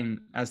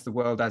same as the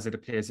world as it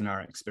appears in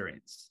our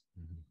experience,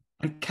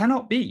 and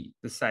cannot be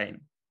the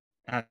same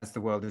as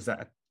the world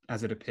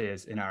as it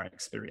appears in our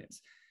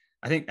experience.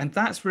 I think, and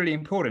that's really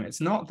important.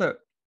 It's not that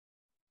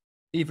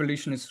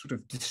evolution has sort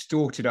of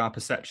distorted our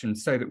perception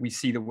so that we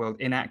see the world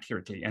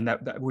inaccurately, and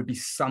that would be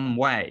some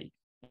way,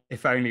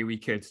 if only we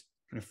could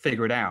kind of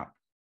figure it out,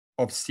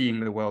 of seeing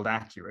the world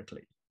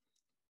accurately.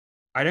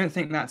 I don't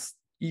think that's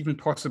even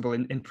possible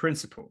in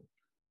principle.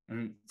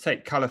 And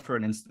take color for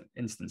an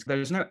instance. There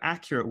is no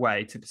accurate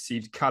way to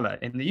perceive color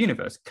in the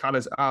universe.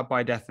 Colors are,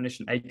 by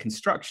definition, a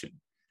construction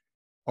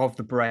of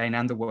the brain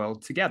and the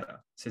world together.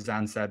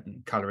 Cézanne said,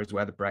 color is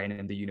where the brain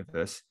and the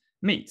universe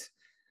meet.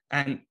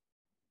 And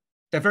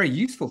they're very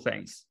useful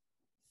things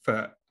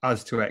for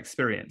us to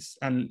experience,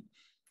 and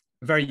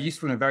very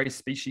useful in a very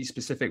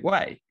species-specific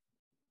way.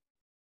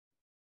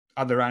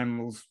 Other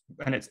animals,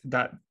 and it's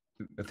that,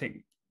 I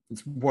think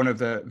it's one of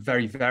the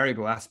very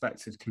variable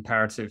aspects of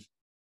comparative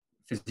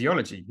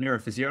physiology,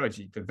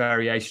 neurophysiology. The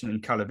variation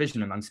in color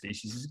vision among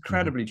species is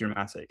incredibly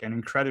dramatic and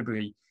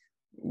incredibly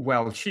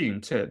well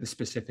tuned to the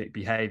specific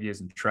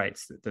behaviors and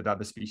traits that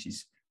other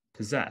species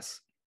possess.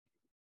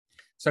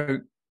 So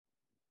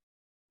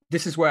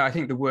this is where I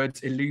think the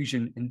words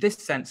illusion in this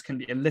sense can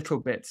be a little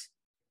bit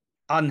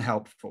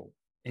unhelpful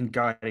in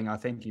guiding our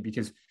thinking,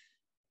 because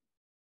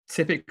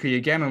typically,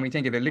 again, when we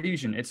think of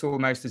illusion, it's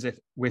almost as if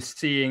we're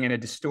seeing in a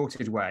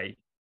distorted way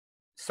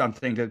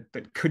something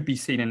that could be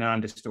seen in an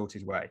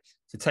undistorted way.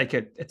 To take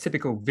a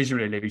typical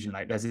visual illusion,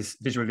 like there's this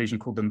visual illusion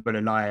called the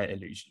Muller-Lyer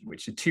illusion,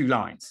 which are two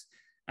lines,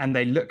 and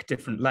they look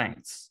different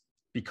lengths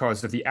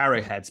because of the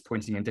arrowheads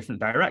pointing in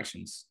different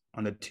directions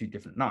on the two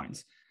different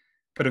lines.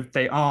 But if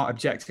they are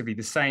objectively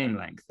the same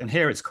length, and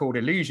here it's called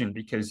illusion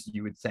because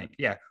you would think,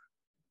 yeah,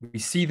 we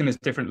see them as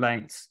different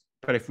lengths,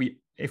 but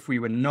if we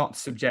were not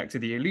subject to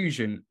the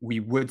illusion, we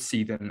would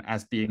see them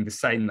as being the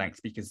same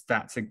length, because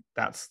that's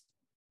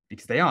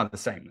because they are the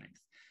same length.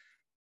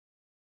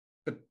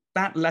 But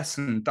that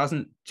lesson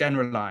doesn't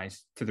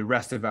generalize to the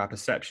rest of our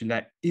perception.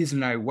 There is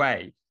no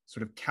way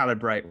sort of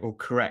calibrate or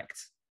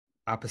correct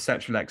our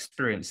perceptual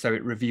experience so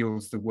it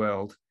reveals the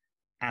world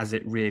as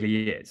it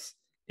really is.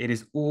 It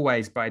is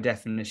always, by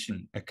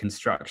definition, a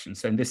construction.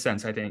 So in this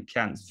sense, I think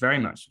Kant's very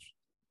much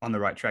on the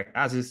right track,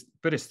 as is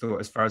Buddhist thought,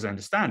 as far as I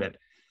understand it.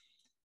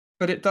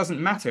 But it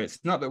doesn't matter. It's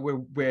not that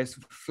we're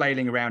sort of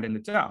flailing around in the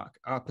dark.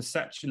 Our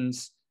perceptual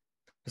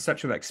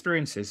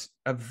experiences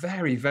are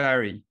very,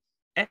 very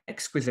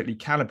exquisitely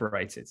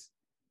calibrated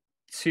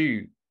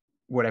to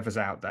whatever's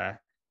out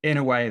there in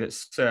a way that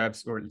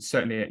serves, or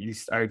certainly at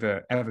least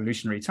over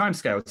evolutionary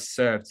timescales,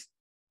 served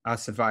our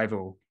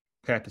survival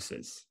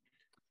purposes.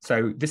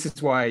 So this is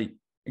why,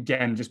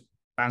 again, just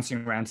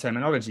bouncing around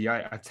terminology,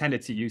 I've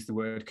tended to use the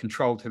word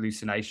controlled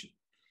hallucination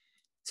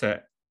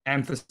to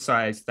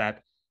emphasize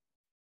that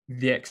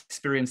the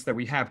experience that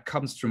we have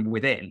comes from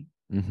within,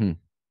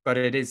 but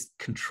it is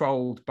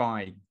controlled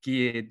by,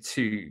 geared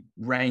to,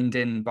 reined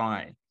in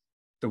by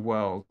the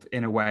world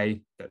in a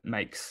way that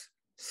makes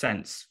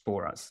sense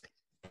for us.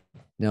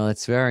 No,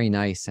 it's very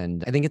nice.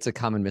 And I think it's a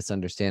common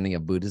misunderstanding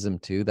of Buddhism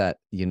too, that,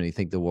 you know, you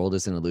think the world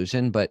is an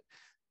illusion, but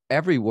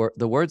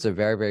the words are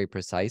very, very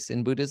precise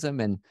in Buddhism.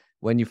 And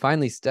when you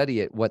finally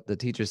study it, what the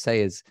teachers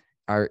say is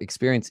our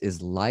experience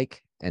is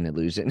like an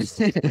illusion,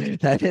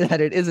 that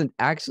it isn't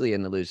actually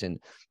an illusion,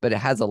 but it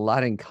has a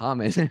lot in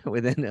common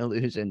with an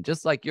illusion.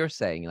 Just like you're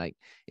saying, like,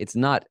 it's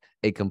not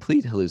a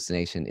complete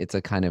hallucination. It's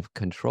a kind of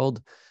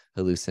controlled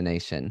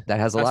hallucination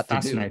that has a lot to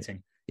do.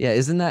 Fascinating. Yeah.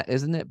 Isn't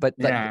it? But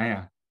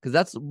yeah. Because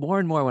that's more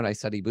and more when I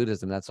study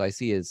Buddhism, that's what I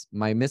see is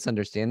my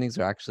misunderstandings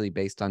are actually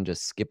based on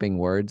just skipping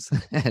words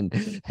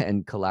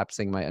and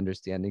collapsing my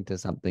understanding to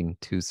something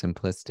too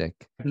simplistic.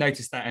 I've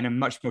noticed that in a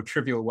much more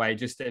trivial way,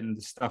 just in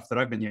the stuff that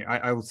I've been using.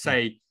 I will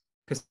say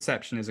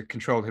perception is a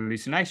controlled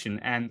hallucination,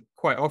 and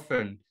quite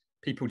often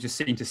people just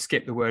seem to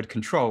skip the word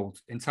controlled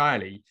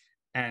entirely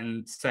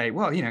and say,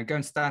 well, you know, go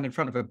and stand in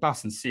front of a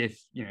bus and see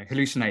if, you know,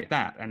 hallucinate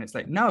that. And it's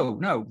like, no,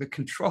 the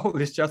control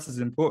is just as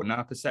important.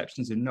 Our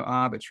perceptions are not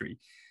arbitrary.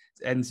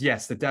 And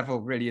yes, the devil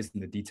really is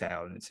in the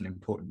detail, and it's an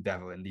important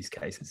devil in these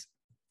cases.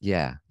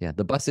 Yeah.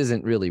 The bus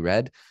isn't really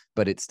red,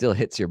 but it still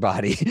hits your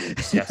body.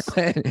 Yes.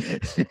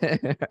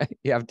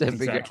 You have to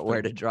figure out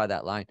where to draw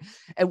that line.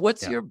 And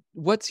what's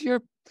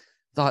your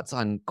thoughts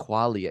on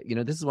qualia? You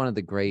know, this is one of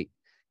the great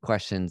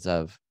questions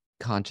of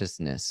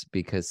consciousness,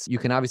 because you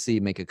can obviously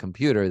make a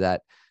computer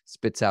that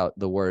spits out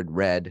the word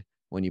red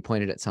when you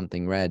point it at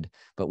something red.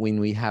 But when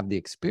we have the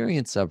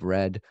experience of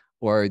red,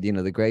 or, you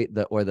know,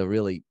 the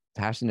really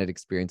passionate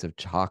experience of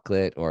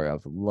chocolate or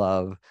of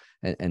love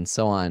and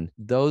so on,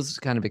 those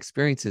kind of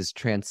experiences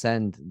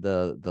transcend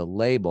the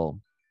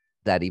label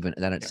that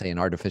say an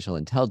artificial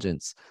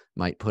intelligence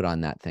might put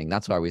on that thing.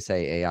 That's why we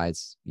say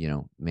AIs, you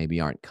know, maybe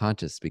aren't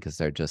conscious, because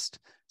they're just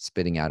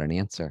spitting out an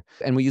answer.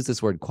 And we use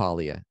this word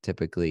qualia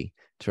typically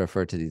to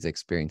refer to these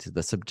experiences,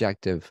 the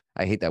subjective,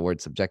 I hate that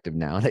word subjective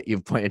now that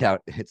you've pointed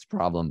out its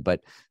problem,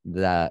 but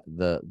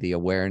the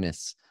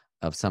awareness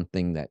of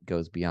something that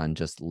goes beyond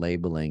just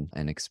labeling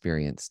an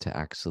experience to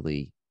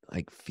actually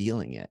like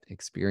feeling it,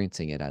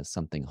 experiencing it as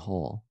something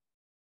whole.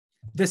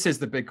 This is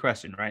the big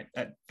question, right?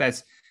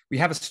 We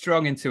have a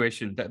strong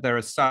intuition that there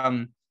are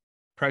some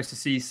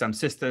processes, some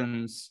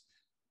systems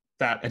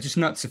that are just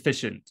not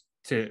sufficient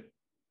to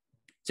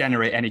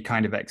generate any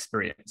kind of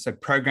experience. So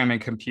programming a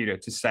computer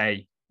to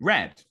say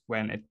red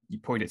when you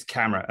point its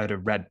camera at a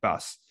red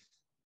bus,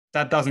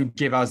 that doesn't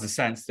give us the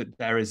sense that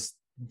there is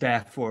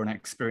therefore an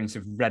experience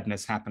of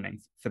redness happening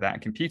for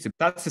that computer.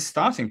 That's the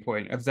starting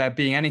point of there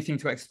being anything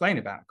to explain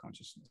about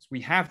consciousness.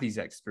 We have these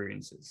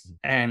experiences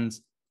and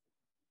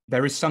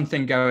there is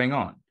something going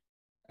on,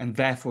 and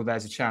therefore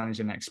there's a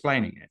challenge in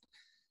explaining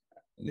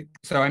it.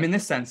 So I'm in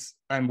this sense,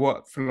 I'm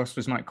what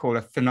philosophers might call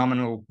a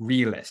phenomenal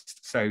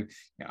realist. So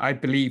I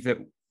believe that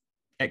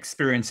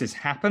experiences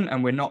happen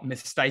and we're not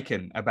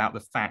mistaken about the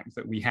fact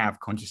that we have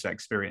conscious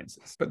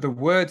experiences. But the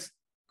word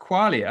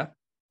qualia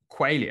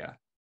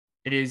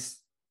is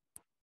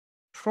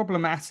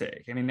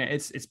problematic. I mean,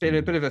 it's been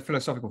a bit of a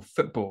philosophical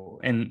football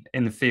in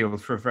the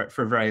field for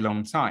a very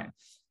long time.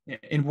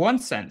 In one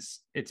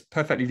sense, it's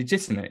perfectly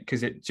legitimate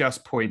because it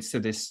just points to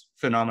this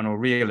phenomenal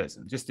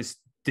realism, just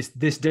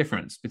this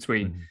difference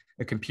between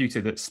a computer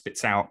that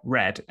spits out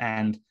red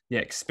and the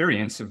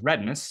experience of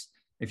redness.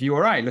 If you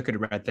or I look at a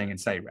red thing and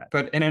say red.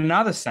 But in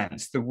another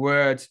sense, the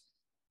word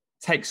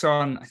takes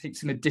on, I think,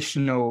 some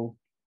additional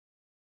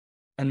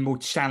and more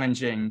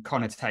challenging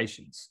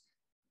connotations.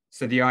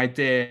 So the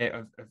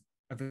idea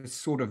of a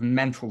sort of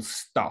mental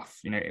stuff,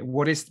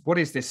 what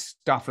is this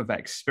stuff of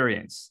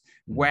experience?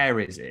 Where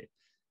is it?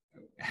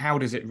 How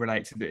does it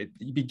relate to it?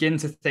 You begin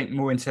to think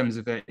more in terms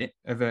of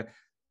a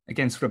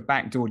again, sort of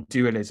backdoor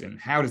dualism.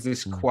 How does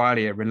this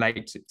qualia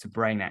relate to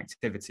brain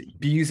activity?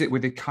 Use it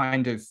with a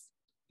kind of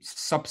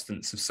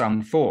substance of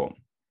some form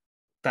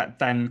that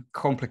then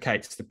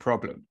complicates the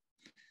problem.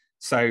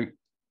 So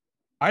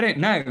I don't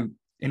know,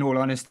 in all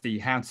honesty,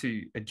 how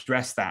to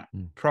address that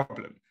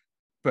problem,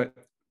 but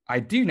I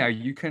do know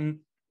you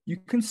can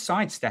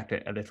sidestep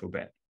it a little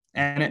bit.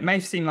 And it may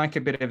seem like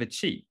a bit of a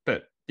cheat,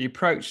 but the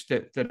approach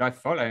that I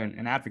follow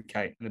and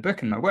advocate in the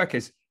book and my work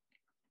is,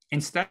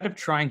 instead of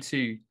trying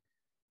to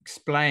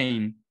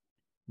explain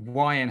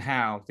why and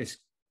how this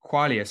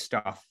qualia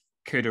stuff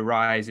could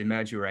arise,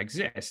 emerge, or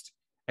exist,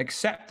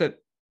 accept that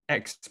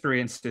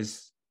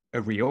experiences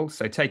are real.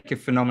 So take a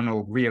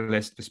phenomenal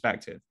realist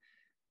perspective,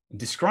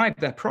 describe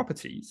their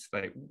properties.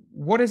 Like,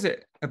 what is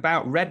it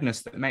about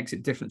redness that makes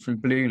it different from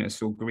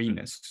blueness or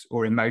greenness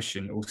or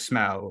emotion or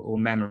smell or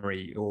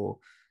memory or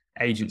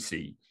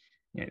agency?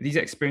 These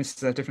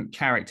experiences are different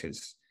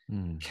characters.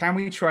 Can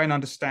we try and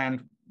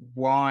understand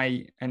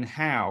why and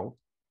how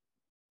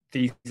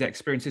these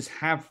experiences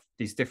have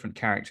these different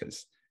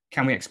characters?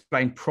 Can we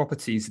explain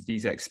properties of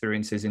these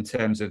experiences in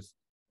terms of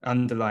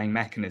underlying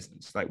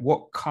mechanisms? Like,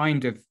 what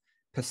kind of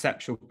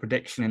perceptual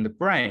prediction in the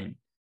brain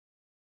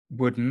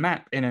would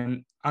map in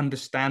an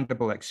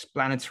understandable,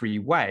 explanatory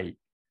way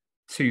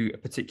to a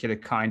particular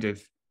kind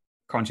of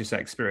conscious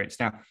experience?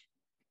 Now,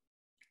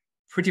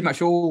 pretty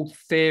much all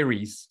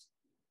theories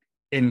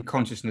in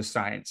consciousness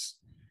science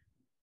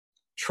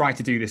try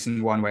to do this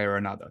in one way or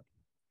another.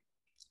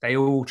 They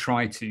all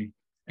try to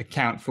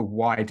account for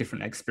why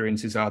different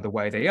experiences are the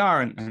way they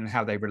are and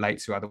how they relate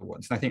to other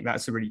ones. And I think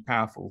that's a really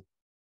powerful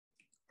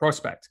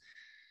prospect.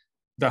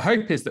 The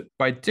hope is that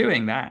by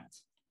doing that,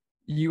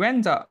 you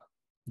end up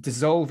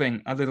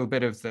dissolving a little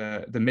bit of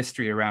the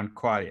mystery around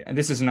qualia. And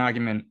this is an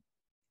argument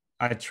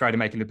I try to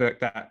make in the book,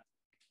 that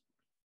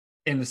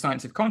in the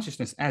science of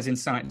consciousness, as in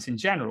science in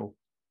general,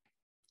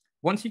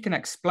 once you can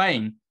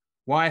explain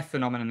why a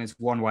phenomenon is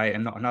one way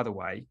and not another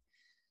way,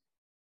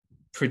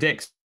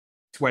 predict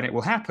when it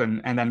will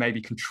happen, and then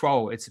maybe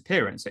control its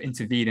appearance, so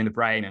intervene in the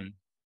brain, and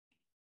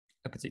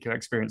a particular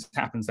experience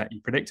happens that you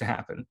predict to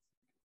happen,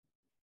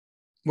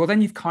 well,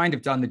 then you've kind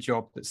of done the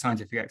job that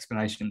scientific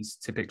explanations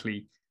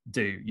typically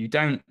do. You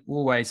don't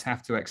always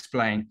have to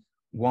explain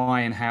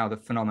why and how the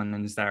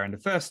phenomenon is there in the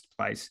first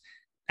place.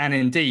 And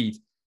indeed,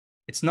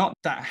 it's not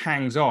that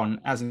hangs on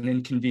as an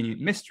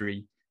inconvenient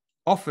mystery.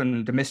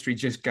 Often the mystery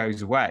just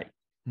goes away.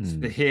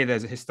 So here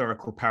there's a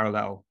historical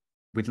parallel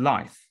with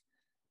life.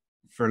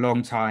 For a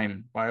long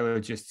time,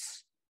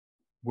 biologists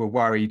were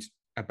worried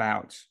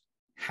about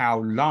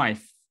how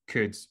life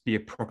could be a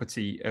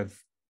property of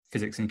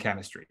physics and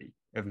chemistry,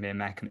 of mere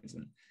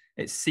mechanism.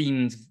 It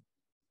seemed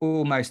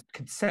almost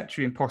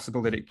conceptually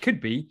impossible that it could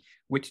be,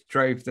 which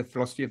drove the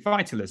philosophy of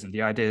vitalism,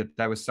 the idea that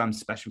there was some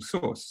special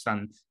source,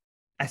 some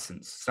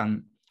essence,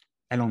 some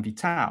élan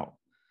vital.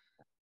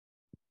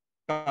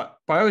 But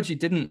biology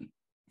didn't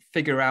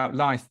figure out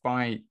life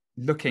by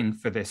looking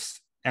for this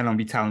élan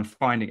vital and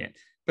finding it.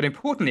 But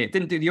importantly, it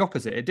didn't do the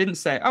opposite. It didn't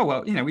say, oh,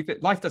 well,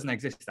 life doesn't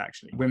exist,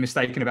 actually. We're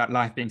mistaken about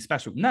life being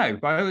special. No,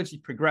 biology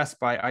progressed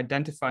by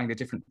identifying the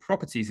different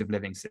properties of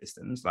living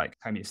systems, like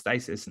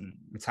homeostasis and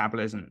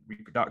metabolism, and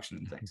reproduction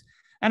and things,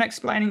 and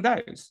explaining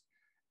those.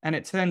 And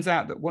it turns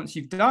out that once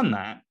you've done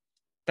that,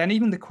 then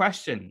even the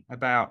question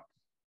about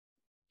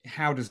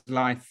how does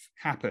life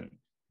happen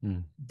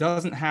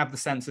doesn't have the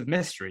sense of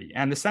mystery.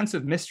 And the sense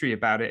of mystery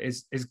about it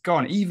is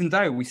gone, even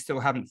though we still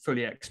haven't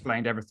fully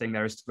explained everything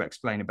there is to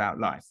explain about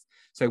life.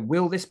 So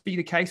will this be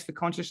the case for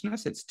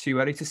consciousness? It's too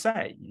early to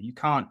say. You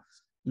can't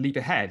leap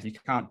ahead. You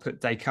can't put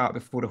Descartes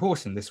before the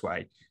horse in this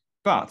way.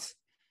 But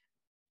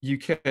you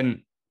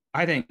can,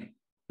 I think,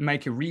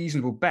 make a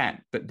reasonable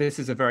bet that this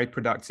is a very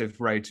productive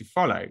road to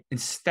follow.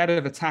 Instead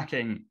of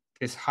attacking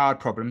this hard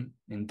problem,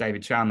 in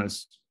David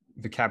Chalmers'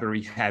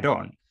 vocabulary, head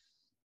on,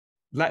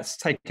 let's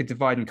take a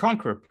divide and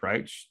conquer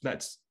approach.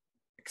 Let's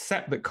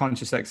accept that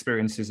conscious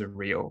experiences are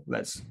real.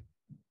 Let's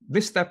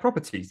list their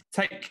properties.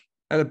 Take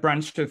a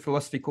branch of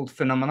philosophy called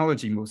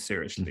phenomenology more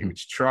seriously,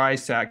 which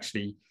tries to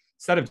actually,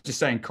 instead of just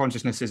saying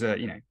consciousness is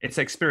it's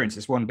experience,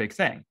 it's one big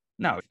thing.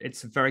 No,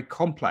 it's a very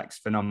complex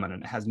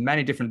phenomenon. It has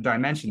many different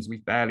dimensions.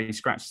 We've barely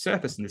scratched the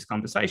surface in this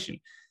conversation.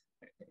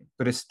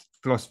 Buddhist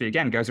philosophy,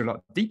 again, goes a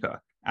lot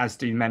deeper, as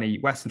do many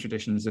Western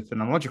traditions of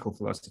phenomenological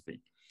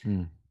philosophy.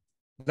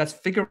 Let's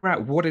figure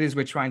out what it is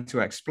we're trying to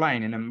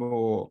explain in a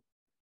more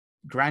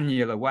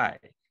granular way,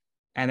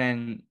 and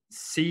then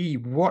see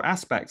what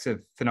aspects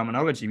of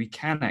phenomenology we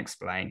can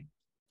explain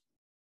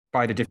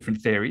by the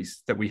different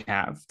theories that we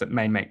have that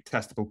may make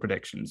testable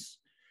predictions.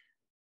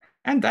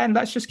 And then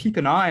let's just keep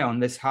an eye on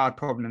this hard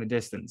problem in the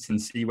distance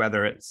and see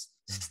whether it's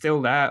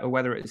still there or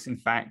whether it's in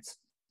fact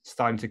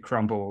starting to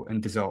crumble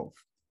and dissolve.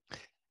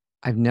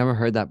 I've never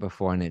heard that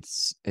before, and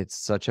it's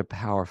such a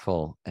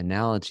powerful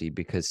analogy,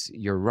 because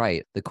you're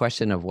right. The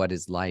question of what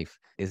is life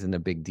isn't a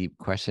big, deep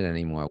question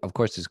anymore. Of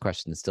course, there's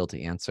questions still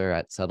to answer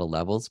at subtle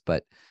levels,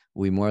 but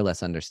we more or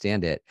less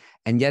understand it.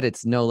 And yet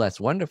it's no less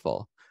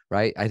wonderful,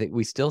 right? I think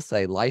we still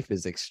say life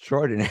is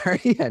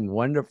extraordinary and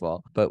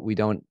wonderful, but we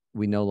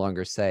no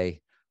longer say,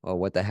 oh,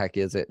 what the heck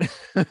is it?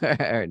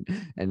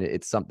 and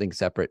it's something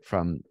separate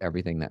from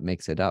everything that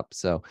makes it up.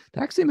 So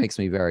that actually makes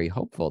me very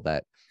hopeful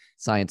that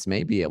science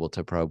may be able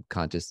to probe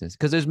consciousness,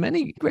 because there's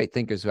many great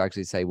thinkers who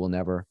actually say we'll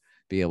never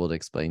be able to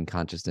explain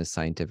consciousness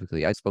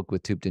scientifically. I spoke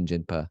with Thupten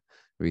Jinpa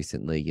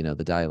recently,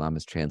 the Dalai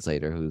Lama's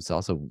translator, who's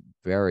also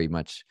very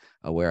much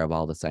aware of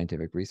all the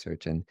scientific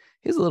research. And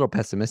he's a little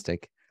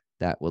pessimistic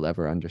that we'll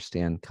ever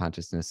understand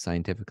consciousness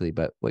scientifically.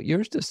 But what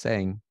you're just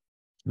saying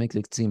makes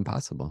it seem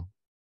possible.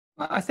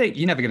 I think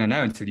you're never going to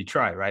know until you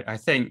try, right? I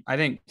think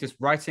just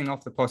writing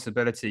off the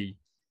possibility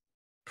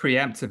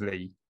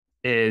preemptively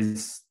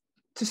is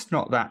just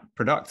not that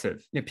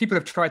productive. People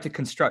have tried to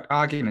construct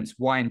arguments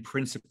why, in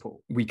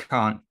principle, we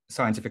can't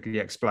scientifically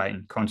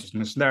explain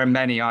consciousness. There are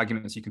many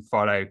arguments you can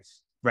follow,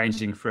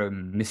 ranging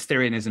from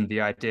Mysterianism, the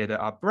idea that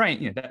our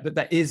brain, that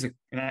there is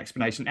an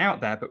explanation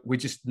out there, but we're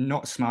just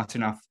not smart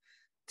enough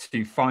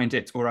to find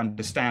it or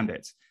understand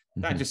it.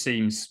 That just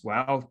seems,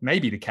 well,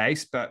 maybe the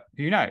case, but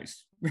who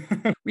knows?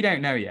 We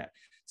don't know yet.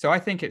 So I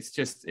think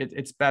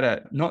it's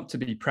better not to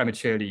be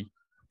prematurely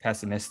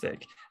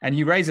pessimistic. And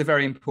you raise a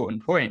very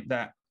important point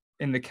that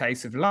in the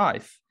case of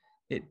life,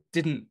 it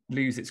didn't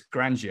lose its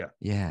grandeur.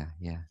 Yeah.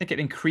 I think it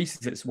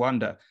increases its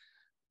wonder.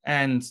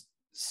 And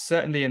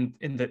certainly in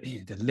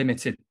the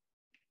limited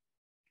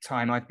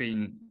time I've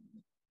been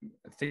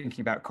thinking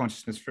about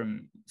consciousness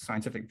from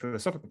scientific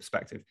philosophical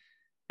perspective,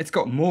 it's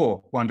got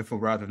more wonderful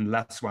rather than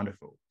less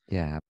wonderful.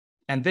 Yeah.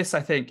 And this,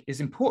 I think, is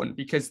important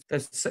because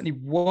there's certainly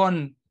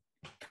one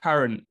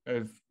current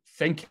of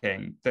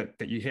thinking that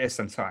you hear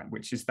sometimes,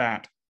 which is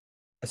that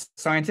a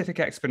scientific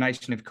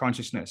explanation of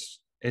consciousness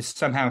is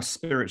somehow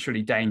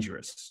spiritually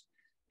dangerous.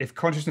 If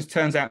consciousness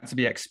turns out to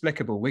be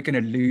explicable, we're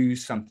going to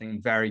lose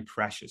something very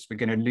precious. We're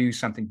going to lose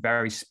something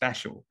very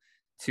special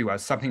to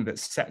us, something that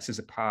sets us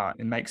apart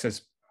and makes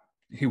us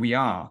who we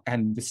are.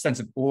 And the sense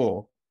of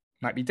awe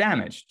might be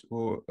damaged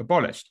or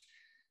abolished.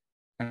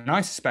 And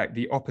I suspect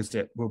the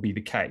opposite will be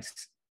the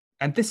case.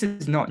 And this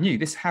is not new.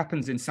 This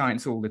happens in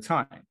science all the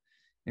time.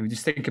 And we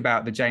just think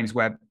about the James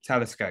Webb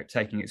telescope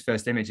taking its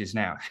first images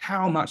now.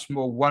 How much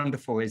more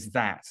wonderful is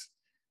that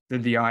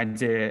than the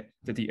idea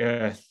that the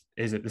Earth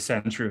is at the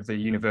center of the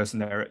universe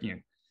and there are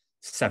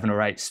 7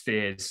 or 8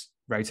 spheres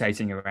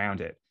rotating around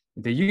it?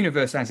 The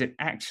universe as it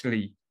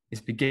actually is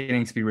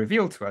beginning to be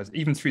revealed to us,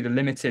 even through the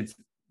limited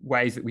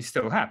ways that we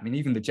still have. I mean,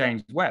 even the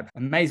James Webb,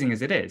 amazing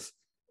as it is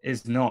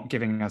not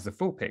giving us the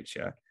full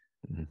picture.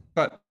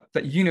 But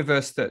that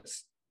universe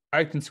that's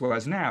open to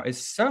us now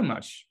is so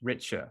much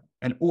richer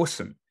and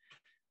awesome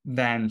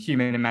than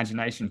human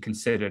imagination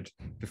considered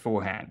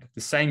beforehand.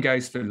 The same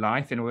goes for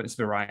life in all its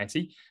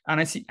variety. And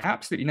I see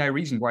absolutely no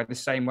reason why the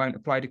same won't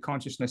apply to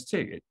consciousness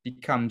too. It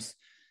becomes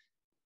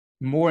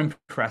more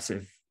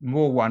impressive,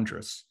 more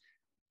wondrous.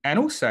 And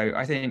also,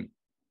 I think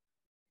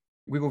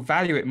we will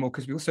value it more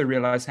because we also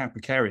realize how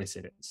precarious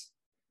it is.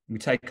 We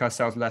take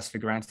ourselves less for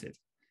granted.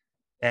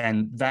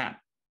 And that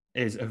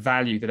is a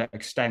value that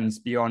extends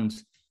beyond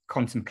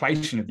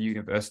contemplation of the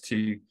universe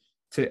to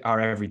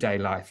our everyday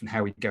life and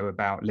how we go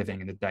about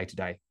living in the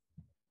day-to-day.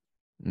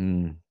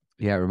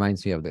 Yeah, it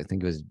reminds me of, I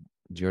think it was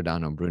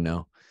Giordano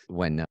Bruno,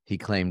 when he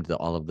claimed that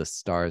all of the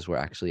stars were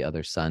actually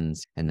other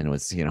suns, and then it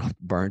was,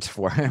 burnt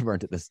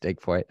at the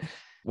stake for it.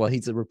 Well,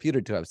 he's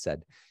reputed to have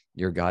said,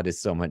 your God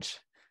is so much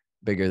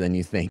bigger than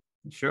you think.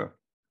 Sure.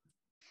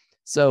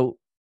 So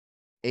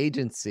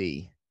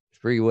agency,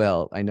 free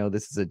will, I know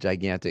this is a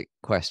gigantic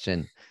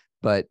question,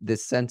 but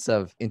this sense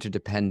of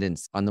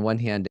interdependence, on the one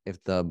hand,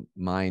 if the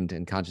mind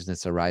and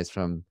consciousness arise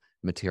from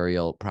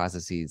material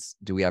processes,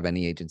 do we have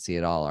any agency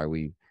at all? Are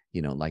we,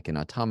 like an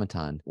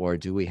automaton, or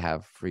do we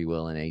have free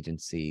will and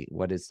agency?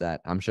 What is that?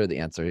 I'm sure the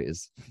answer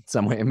is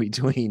somewhere in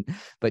between,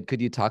 but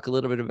could you talk a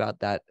little bit about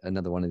that?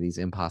 Another one of these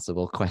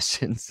impossible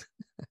questions.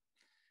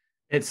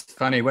 It's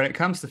funny when it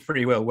comes to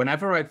free will,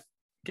 whenever I've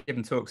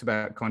given talks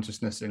about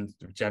consciousness in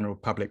general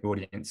public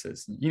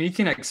audiences, you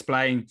can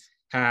explain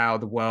how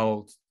the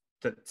world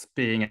that's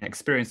being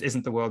experienced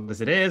isn't the world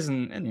as it is,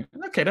 and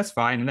okay, that's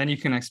fine. And then you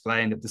can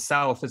explain that the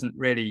self isn't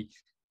really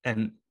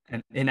an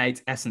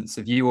innate essence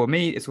of you or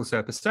me, it's also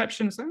a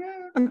perception. So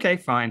okay,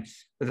 fine.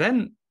 But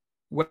then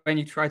when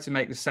you try to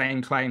make the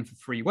same claim for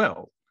free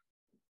will,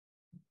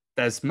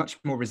 there's much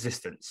more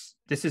resistance.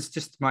 This is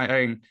just my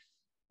own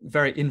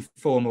very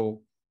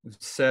informal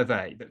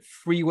survey, that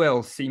free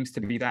will seems to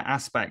be that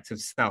aspect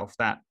of self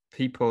that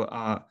people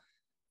are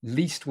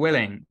least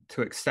willing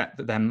to accept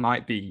that there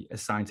might be a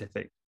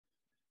scientific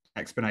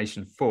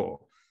explanation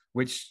for,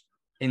 which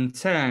in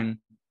turn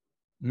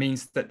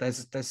means that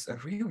there's a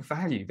real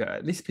value that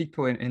at least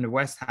people in the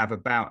West have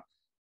about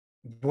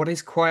what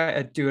is quite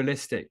a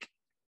dualistic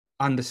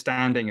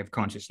understanding of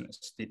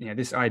consciousness.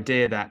 This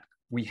idea that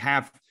we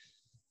have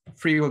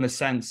free will in the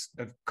sense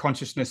of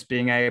consciousness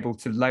being able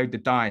to load the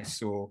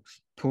dice or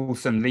pull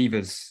some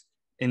levers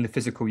in the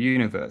physical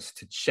universe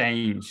to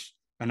change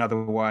an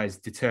otherwise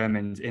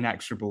determined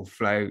inexorable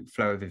flow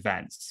of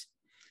events.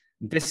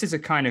 This is a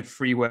kind of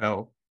free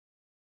will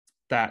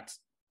that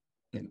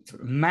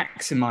sort of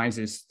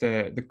maximizes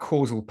the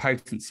causal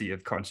potency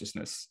of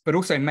consciousness, but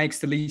also makes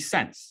the least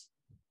sense.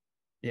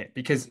 Yeah,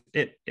 because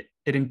it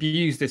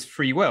imbues this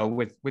free will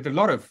with a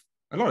lot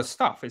of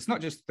stuff. It's not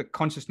just that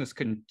consciousness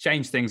can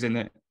change things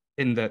in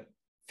the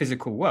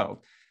physical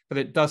world, but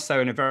it does so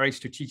in a very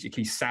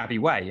strategically savvy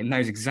way and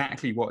knows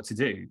exactly what to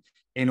do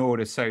in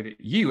order so that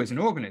you as an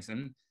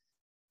organism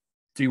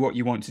do what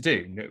you want to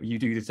do. You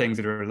do the things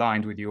that are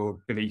aligned with your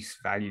beliefs,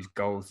 values,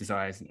 goals,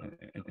 desires,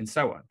 and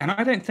so on. And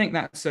I don't think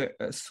that's a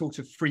sort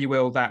of free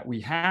will that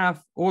we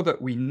have or that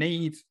we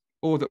need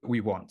or that we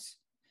want.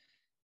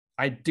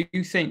 I do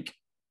think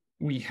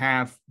we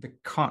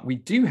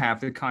do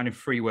have the kind of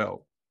free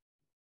will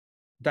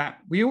that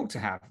we ought to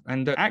have,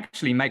 and that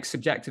actually makes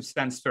subjective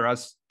sense for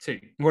us too.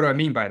 What do I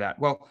mean by that?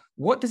 Well,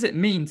 what does it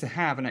mean to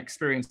have an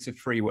experience of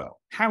free will?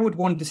 How would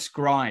one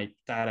describe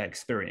that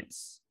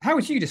experience? How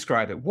would you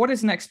describe it? What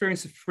is an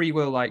experience of free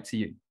will like to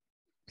you?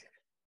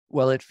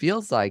 Well, it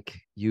feels like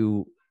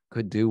you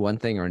could do one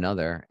thing or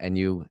another, and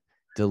you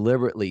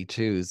deliberately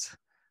choose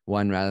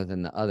one rather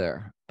than the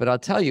other. But I'll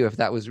tell you, if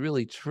that was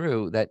really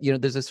true, that,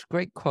 there's this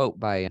great quote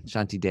by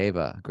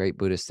Shantideva, a great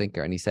Buddhist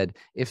thinker, and he said,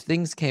 if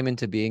things came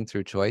into being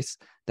through choice,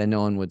 then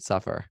no one would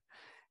suffer.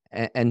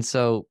 And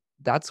so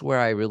that's where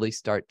I really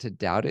start to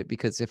doubt it,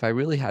 because if I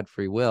really had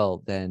free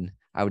will, then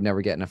I would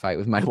never get in a fight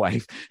with my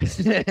wife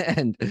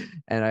and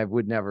I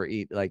would never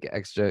eat like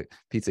extra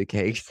pizza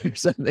cakes or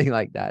something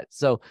like that.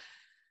 So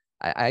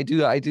I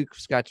do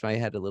scratch my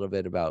head a little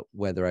bit about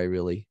whether I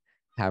really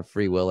have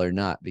free will or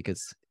not,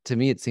 because to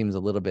me, it seems a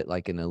little bit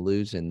like an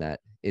illusion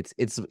that it's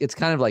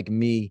kind of like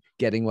me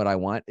getting what I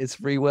want is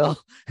free will,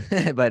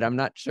 but I'm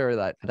not sure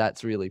that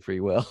that's really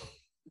free will.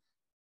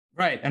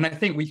 Right. And I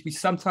think we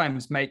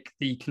sometimes make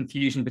the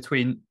confusion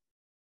between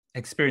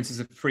experiences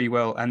of free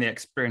will and the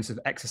experience of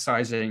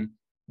exercising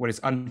what is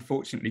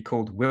unfortunately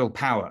called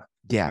willpower.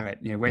 Yeah.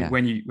 Right?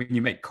 When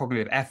you make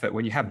cognitive effort,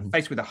 when you have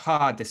faced with a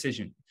hard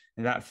decision,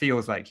 and that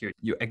feels like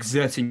you're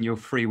exerting your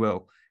free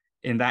will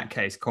in that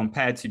case,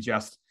 compared to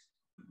just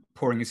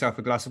pouring yourself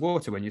a glass of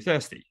water when you're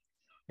thirsty,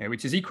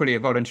 which is equally a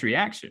voluntary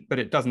action, but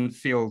it doesn't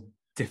feel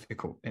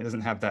difficult. It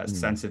doesn't have that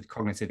sense of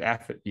cognitive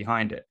effort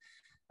behind it.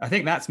 I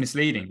think that's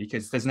misleading,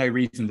 because there's no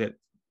reason that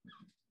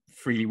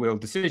free will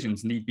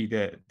decisions need be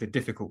the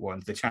difficult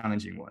ones, the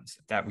challenging ones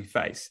that we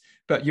face.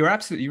 But you're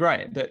absolutely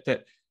right that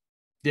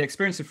the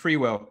experience of free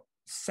will,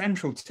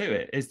 central to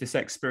it is this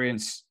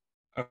experience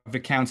of the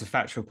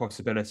counterfactual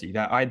possibility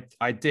that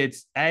I did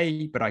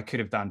A, but I could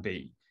have done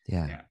B.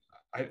 Yeah.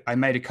 I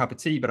made a cup of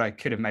tea, but I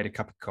could have made a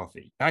cup of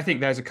coffee. I think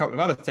there's a couple of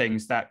other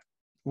things that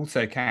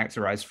also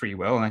characterize free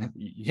will, and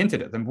you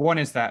hinted at them. One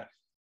is that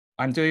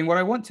I'm doing what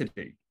I want to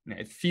do.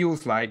 It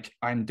feels like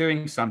I'm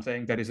doing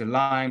something that is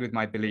aligned with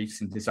my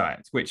beliefs and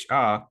desires, which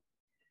are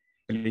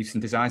beliefs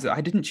and desires that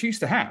I didn't choose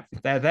to have.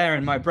 They're there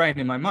in my brain,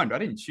 in my mind. I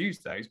didn't choose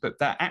those, but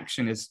that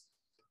action is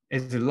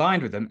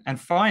aligned with them. And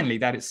finally,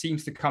 that it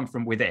seems to come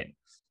from within.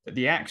 That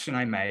the action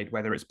I made,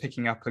 whether it's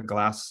picking up a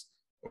glass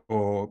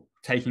or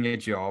taking a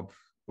job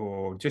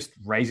or just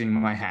raising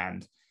my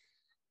hand,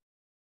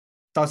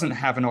 doesn't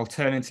have an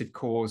alternative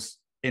cause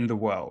in the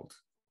world.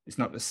 It's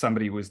not that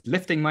somebody was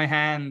lifting my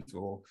hand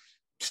or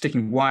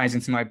sticking wires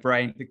into my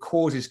brain. The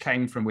causes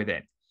came from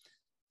within.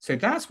 So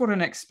that's what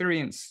an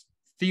experience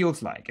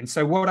feels like. And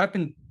so what I've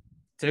been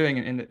doing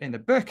in the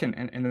book and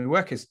in the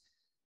work is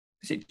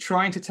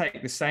trying to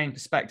take the same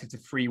perspective to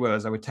free will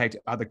as I would take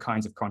to other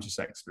kinds of conscious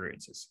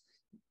experiences.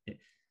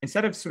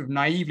 Instead of sort of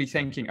naively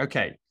thinking,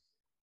 okay,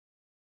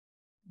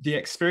 the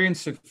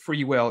experience of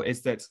free will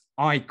is that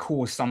I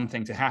cause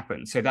something to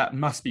happen, so that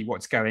must be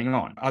what's going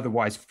on.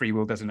 Otherwise, free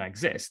will doesn't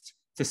exist.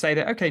 To say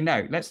that, okay,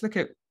 no, let's look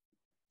at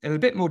in a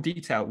bit more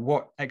detail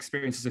what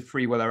experiences of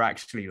free will are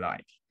actually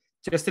like.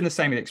 Just in the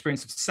same way, the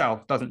experience of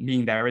self doesn't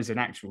mean there is an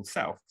actual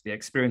self. The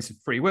experience of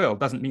free will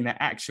doesn't mean there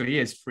actually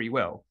is free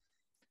will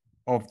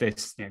of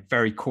this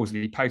very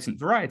causally potent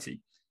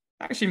variety.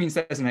 It actually means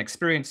there's an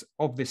experience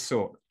of this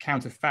sort,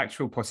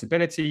 counterfactual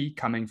possibility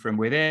coming from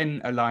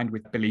within, aligned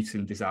with beliefs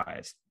and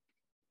desires.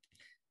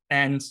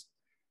 And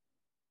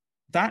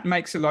that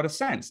makes a lot of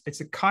sense.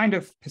 It's a kind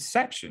of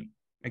perception,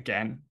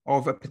 again,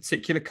 of a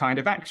particular kind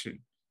of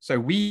action. So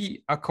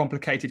we are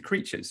complicated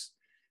creatures.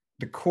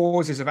 The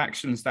causes of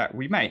actions that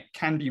we make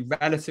can be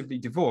relatively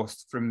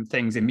divorced from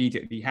things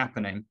immediately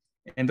happening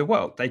in the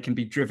world. They can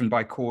be driven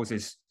by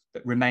causes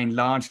that remain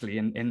largely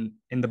in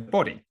the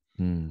body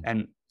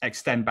and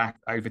extend back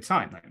over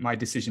time. Like my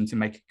decision to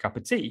make a cup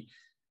of tea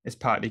is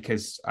partly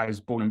because I was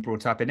born and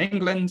brought up in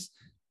England.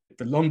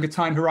 The longer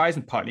time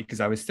horizon, partly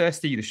because I was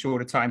thirsty. The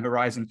shorter time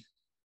horizon,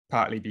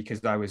 partly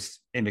because I was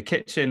in the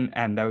kitchen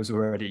and there was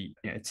already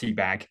a tea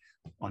bag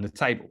on the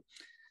table.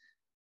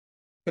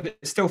 But it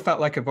still felt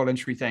like a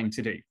voluntary thing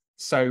to do.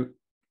 So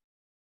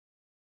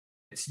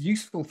it's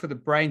useful for the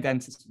brain then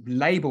to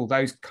label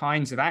those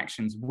kinds of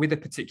actions with a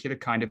particular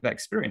kind of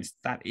experience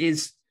that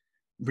is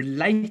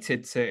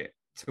related to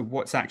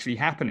what's actually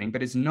happening,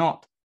 but is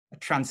not a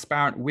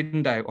transparent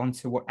window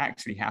onto what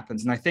actually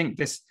happens. And I think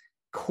this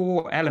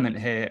core element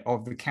here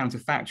of the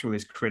counterfactual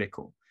is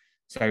critical.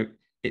 So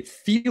it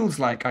feels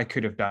like I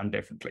could have done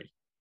differently.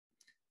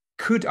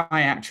 Could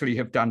I actually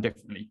have done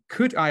differently?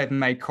 Could I have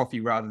made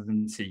coffee rather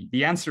than tea?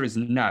 The answer is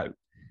no.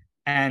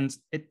 And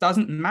it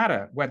doesn't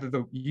matter whether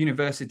the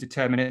universe is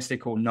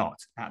deterministic or not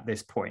at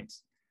this point.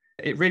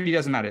 It really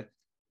doesn't matter.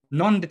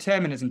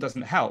 Non-determinism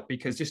doesn't help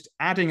because just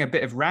adding a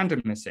bit of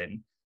randomness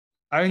in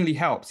only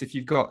helps if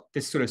you've got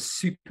this sort of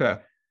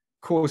super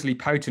causally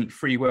potent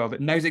free will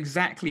that knows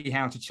exactly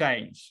how to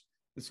change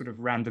the sort of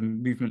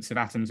random movements of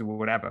atoms or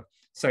whatever,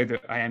 so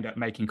that I end up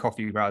making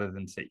coffee rather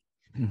than tea.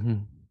 Mm-hmm.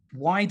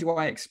 Why do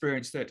I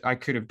experience that I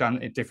could have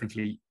done it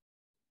differently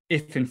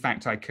if in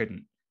fact I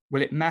couldn't?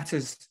 Well, it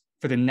matters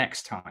for the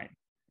next time.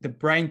 The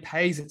brain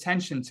pays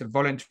attention to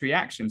voluntary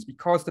actions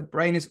because the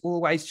brain is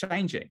always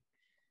changing.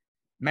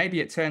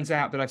 Maybe it turns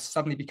out that I've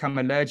suddenly become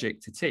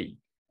allergic to tea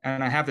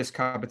and I have this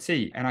cup of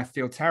tea and I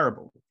feel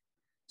terrible.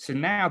 So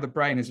now the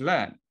brain has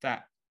learned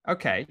that,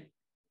 okay,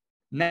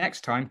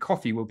 next time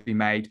coffee will be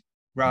made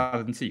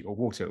rather than tea or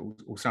water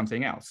or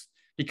something else,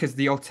 because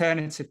the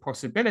alternative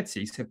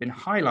possibilities have been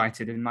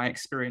highlighted in my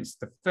experience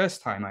the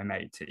first time I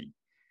made tea.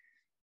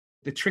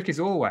 The trick is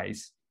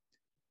always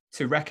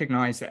to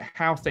recognize that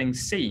how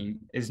things seem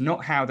is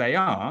not how they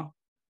are,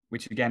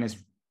 which again is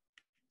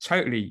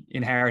totally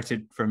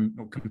inherited from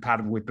or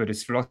compatible with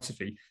Buddhist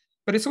philosophy,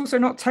 but it's also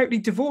not totally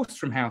divorced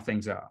from how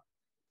things are.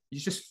 You're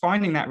just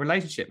finding that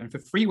relationship. And for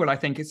free will, I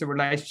think it's a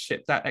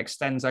relationship that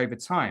extends over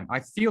time.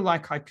 I feel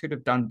like I could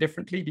have done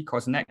differently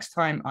because next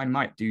time I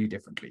might do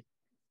differently.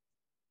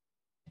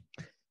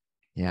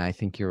 Yeah, I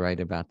think you're right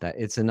about that.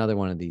 It's another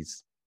one of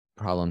these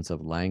problems of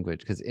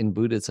language, because in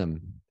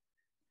Buddhism,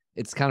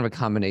 it's kind of a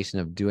combination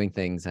of doing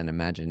things and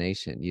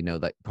imagination.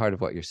 Like part of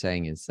what you're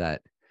saying is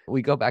that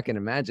we go back and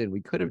imagine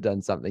we could have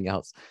done something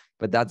else,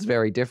 but that's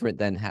very different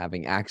than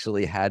having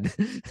actually had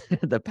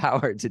the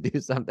power to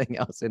do something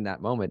else in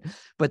that moment.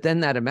 But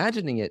then that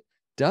imagining it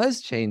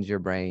does change your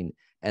brain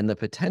and the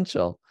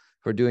potential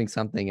for doing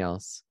something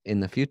else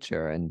in the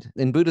future. And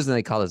in Buddhism,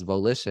 they call this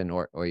volition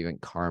or even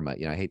karma.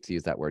 I hate to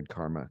use that word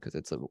karma because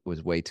it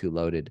was way too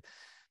loaded.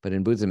 But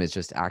in Buddhism, it's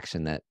just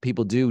action that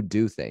people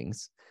do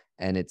things,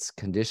 and it's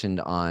conditioned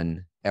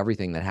on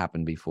everything that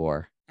happened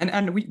before.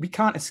 And we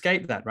can't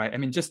escape that, right? I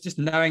mean, just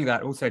knowing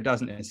that also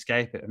doesn't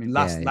escape it. I mean,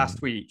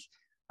 last week,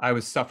 I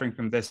was suffering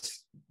from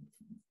this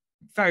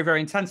very, very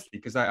intensely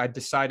because I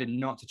decided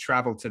not to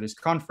travel to this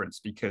conference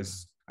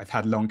because I've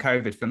had long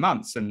COVID for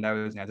months and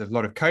there's a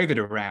lot of COVID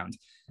around.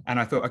 And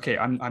I thought, okay,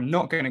 I'm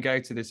not going to go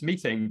to this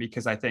meeting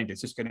because I think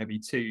it's just going to be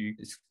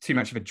too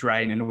much of a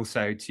drain and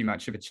also too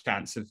much of a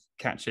chance of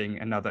catching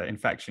another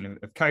infection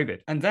of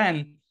COVID. And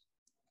then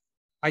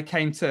I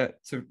came to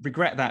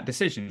regret that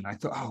decision. I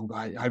thought, oh,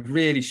 I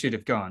really should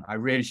have gone. I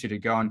really should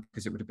have gone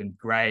because it would have been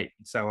great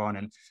and so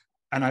on.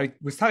 And I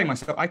was telling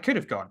myself, I could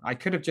have gone. I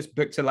could have just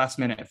booked a last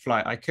minute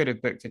flight. I could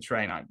have booked a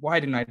train.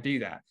 Why didn't I do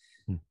that?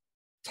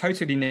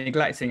 Totally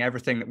neglecting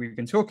everything that we've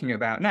been talking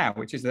about now,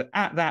 which is that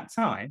at that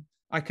time,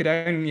 I could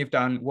only have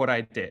done what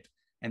I did.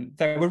 And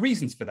there were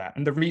reasons for that.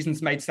 And the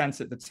reasons made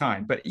sense at the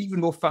time. But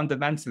even more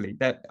fundamentally,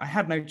 that I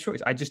had no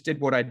choice. I just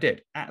did what I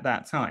did at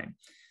that time.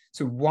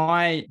 So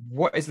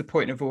what is the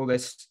point of all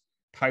this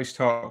post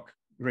hoc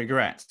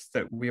regret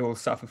that we all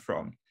suffer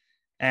from?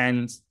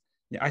 And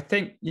I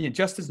think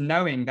just as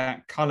knowing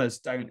that colors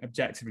don't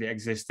objectively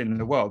exist in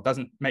the world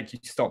doesn't make you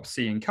stop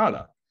seeing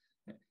color,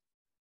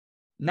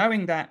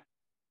 knowing that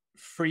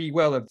free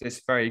will of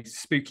this very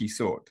spooky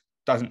sort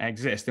doesn't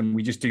exist and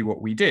we just do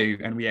what we do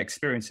and we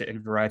experience it in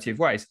a variety of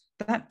ways,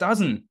 that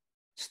doesn't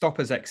stop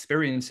us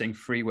experiencing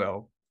free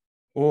will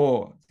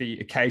or the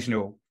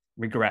occasional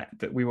regret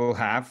that we will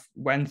have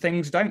when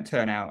things don't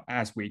turn out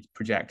as we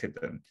projected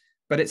them.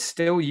 But it's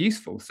still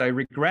useful. So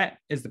regret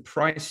is the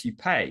price you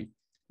pay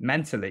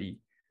mentally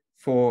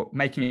for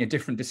making a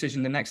different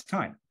decision the next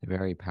time.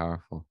 Very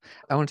powerful.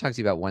 I want to talk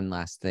to you about one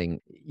last thing.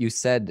 You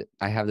said,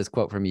 I have this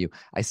quote from you,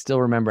 I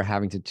still remember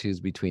having to choose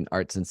between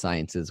arts and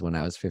sciences when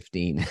I was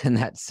 15. And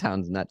that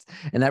sounds nuts.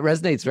 And that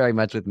resonates very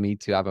much with me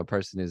too. I'm a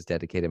person who's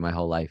dedicated my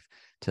whole life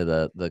to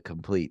the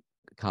complete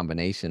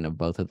combination of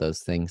both of those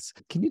things.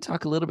 Can you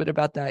talk a little bit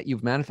about that?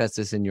 You've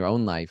manifested this in your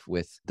own life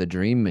with the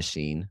Dream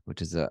Machine,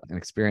 which is an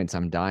experience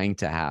I'm dying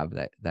to have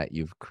that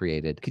you've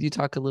created. Could you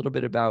talk a little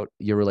bit about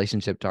your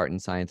relationship to art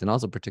and science, and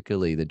also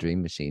particularly the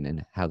Dream Machine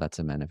and how that's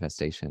a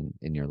manifestation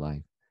in your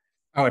life?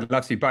 Oh, I'd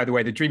love to. By the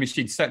way, the Dream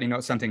Machine is certainly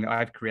not something that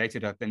I've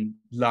created. I've been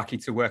lucky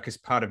to work as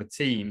part of a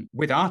team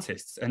with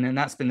artists. And then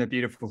that's been the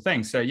beautiful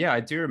thing. So yeah,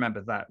 I do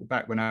remember that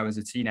back when I was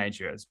a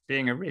teenager as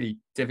being a really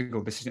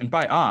difficult decision. And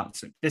by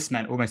art, this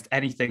meant almost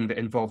anything that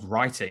involved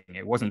writing.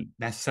 It wasn't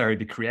necessarily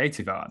the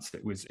creative arts.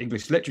 It was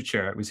English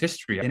literature. It was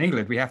history. In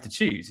England, we have to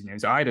choose. It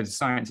was either the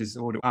sciences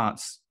or the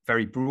arts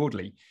very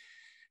broadly.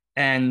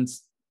 And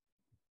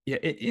yeah,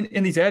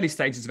 in these early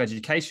stages of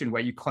education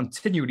where you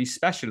continually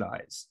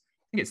specialize,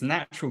 I think it's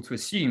natural to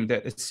assume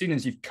that as soon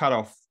as you've cut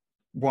off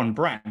one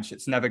branch,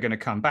 it's never going to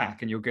come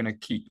back and you're going to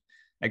keep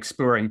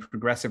exploring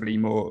progressively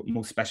more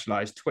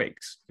specialized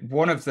twigs.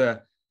 One of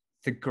the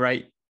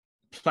great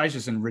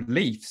pleasures and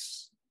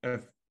reliefs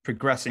of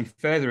progressing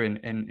further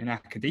in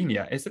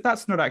academia is that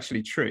that's not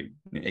actually true.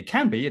 It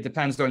can be. It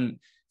depends on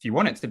if you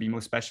want it to be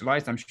more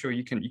specialized. I'm sure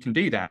you can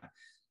do that,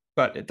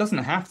 but it doesn't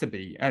have to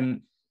be.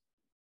 And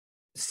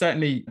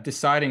certainly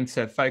deciding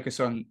to focus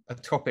on a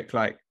topic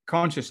like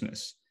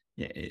consciousness,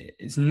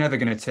 it's never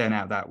going to turn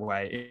out that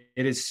way.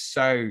 It is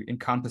so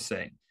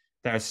encompassing.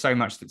 There is so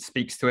much that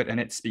speaks to it, and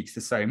it speaks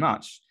to so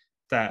much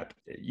that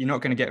you're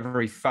not going to get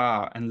very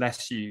far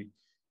unless you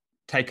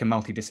take a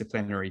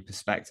multidisciplinary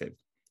perspective.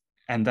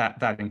 And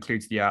that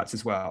includes the arts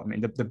as well. I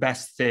mean, the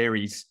best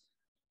theories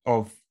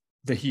of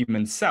the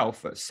human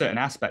self, certain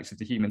aspects of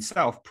the human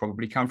self,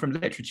 probably come from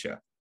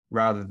literature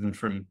rather than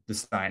from the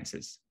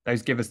sciences.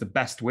 Those give us the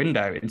best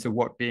window into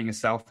what being a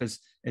self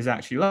is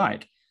actually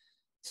like.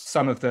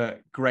 Some of the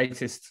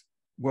greatest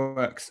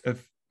works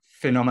of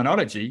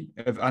phenomenology,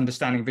 of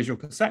understanding visual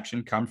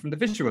perception, come from the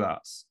visual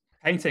arts.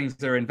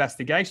 Paintings are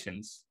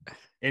investigations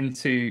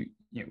into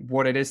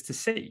what it is to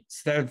see.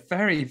 So they're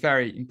very,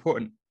 very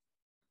important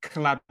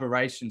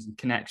collaborations and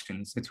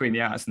connections between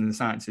the arts and the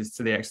sciences,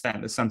 to the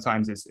extent that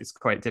sometimes it's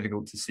quite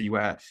difficult to see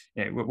where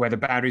the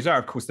boundaries are.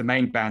 Of course, the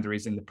main boundary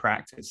is in the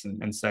practice.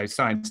 And so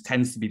science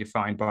tends to be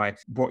defined by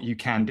what you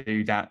can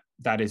do that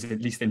is,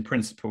 at least in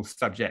principle,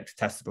 subject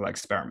to testable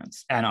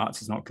experiments. And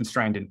arts is not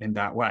constrained in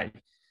that way.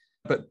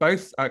 But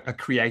both are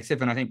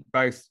creative, and I think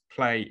both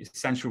play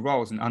essential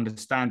roles in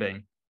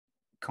understanding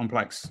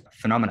complex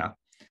phenomena.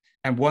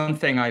 And one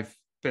thing I've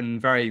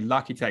been very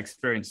lucky to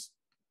experience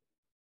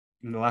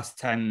in the last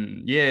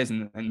 10 years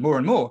and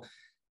more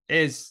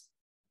is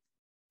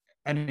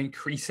an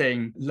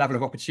increasing level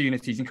of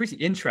opportunities, increasing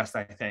interest,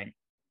 I think,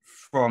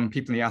 from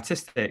people in the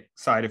artistic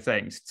side of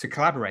things to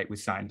collaborate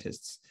with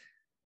scientists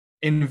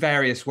in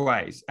various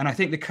ways. And I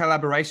think the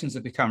collaborations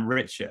have become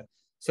richer.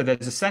 So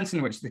there's a sense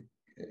in which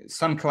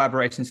some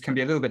collaborations can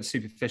be a little bit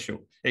superficial.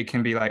 It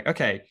can be like,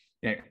 okay,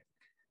 an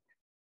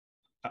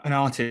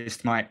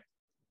artist might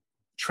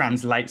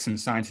translate some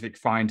scientific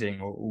finding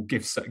or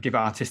give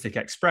artistic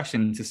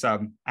expression to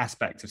some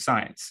aspect of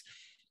science.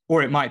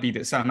 Or it might be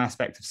that some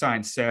aspect of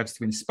science serves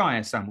to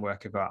inspire some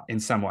work of art in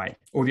some way,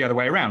 or the other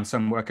way around.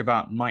 Some work of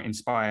art might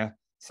inspire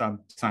some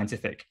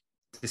scientific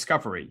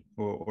discovery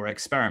or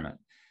experiment.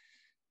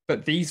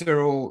 But these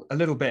are all a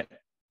little bit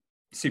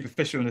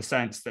superficial in the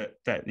sense that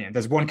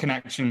there's one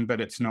connection,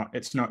 but it's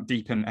not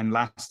deep and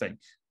lasting.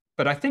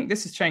 But I think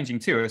this is changing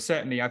too.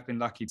 Certainly, I've been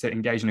lucky to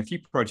engage in a few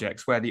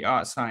projects where the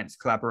art-science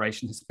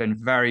collaboration has been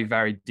very,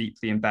 very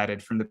deeply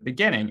embedded from the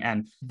beginning.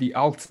 And the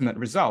ultimate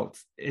result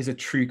is a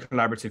true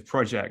collaborative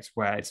project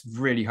where it's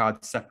really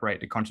hard to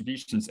separate the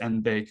contributions.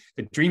 And the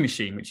Dream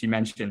Machine, which you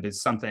mentioned,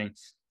 is something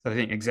that I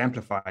think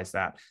exemplifies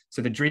that.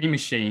 So the Dream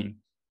Machine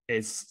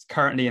is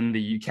currently in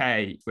the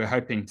UK. We're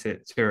hoping to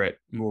tour it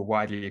more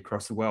widely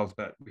across the world,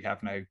 but we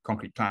have no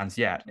concrete plans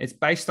yet. It's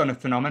based on a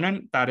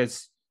phenomenon that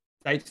is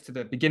dates to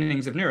the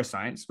beginnings of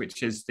neuroscience,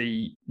 which is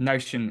the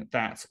notion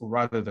that, or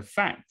rather the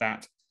fact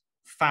that,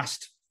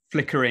 fast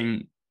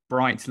flickering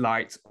bright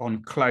light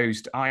on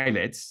closed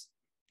eyelids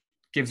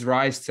gives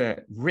rise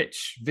to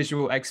rich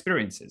visual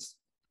experiences,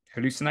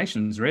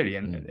 hallucinations really,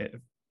 in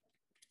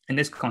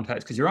this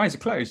context, because your eyes are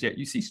closed, yet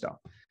you see stuff.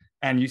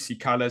 And you see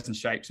colors and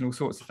shapes and all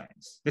sorts of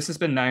things. This has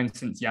been known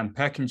since Jan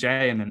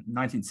Perkinje in the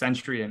 19th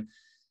century, and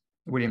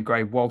William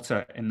Gray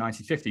Walter in the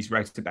 1950s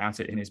wrote about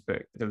it in his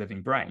book, The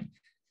Living Brain.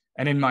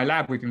 And in my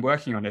lab, we've been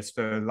working on this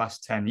for the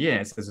last 10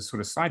 years as a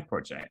sort of side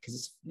project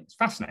because it's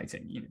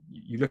fascinating.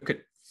 You look at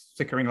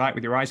flickering light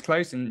with your eyes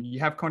closed and you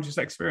have conscious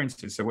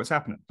experiences. So what's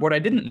happening? What I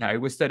didn't know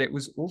was that it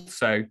was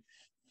also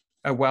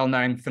a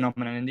well-known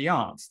phenomenon in the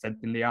arts. There'd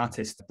been the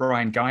artist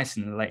Brian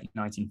Gysin in the late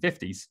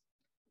 1950s,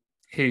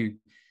 who,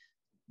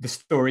 the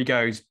story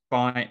goes,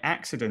 by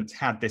accident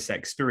had this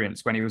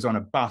experience when he was on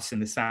a bus in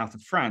the south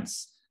of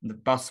France. And the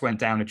bus went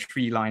down a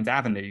tree-lined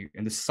avenue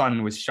and the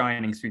sun was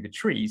shining through the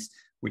trees,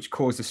 which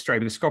caused a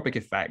stroboscopic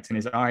effect, and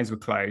his eyes were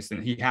closed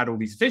and he had all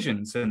these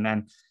visions. And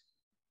then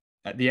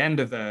at the end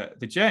of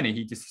the journey,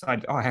 he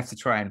decided, I have to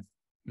try and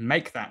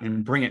make that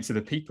and bring it to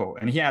the people.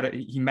 And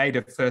he made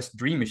a first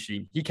dream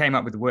machine. He came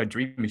up with the word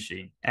dream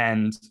machine.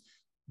 And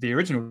the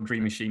original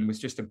dream machine was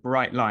just a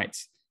bright light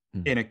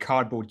in a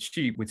cardboard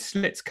tube with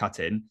slits cut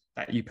in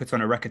that you put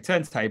on a record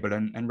turntable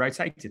and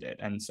rotated it.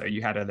 And so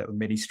you had a little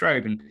mini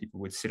strobe and people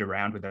would sit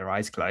around with their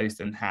eyes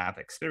closed and have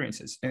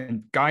experiences.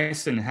 And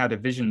Gysin had a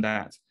vision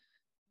that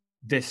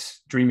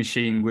this dream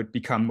machine would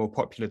become more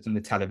popular than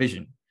the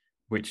television,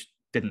 which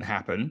didn't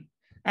happen.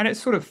 And it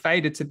sort of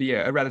faded to be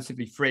a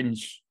relatively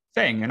fringe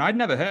thing. And I'd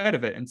never heard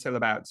of it until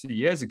about 2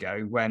 years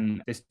ago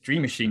when this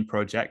dream machine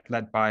project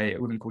led by a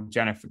woman called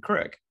Jennifer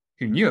Crook,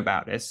 who knew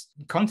about this,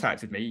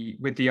 contacted me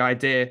with the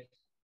idea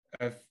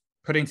of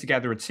putting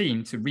together a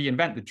team to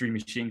reinvent the dream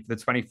machine for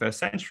the 21st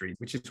century,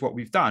 which is what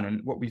we've done.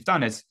 And what we've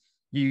done is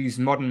use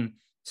modern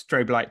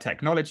strobe light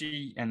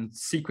technology and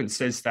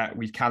sequences that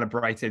we've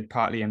calibrated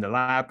partly in the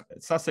lab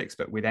at Sussex,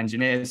 but with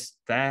engineers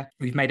there.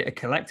 We've made it a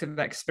collective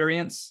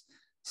experience.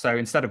 So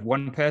instead of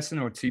one person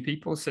or two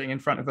people sitting in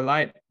front of a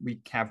light,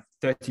 we have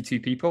 32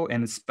 people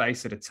in a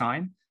space at a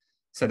time.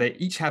 So they're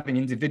each having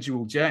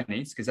individual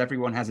journeys because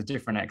everyone has a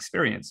different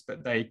experience,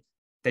 but they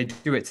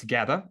do it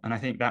together. And I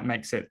think that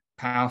makes it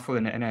powerful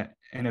in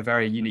a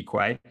very unique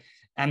way.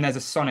 And there's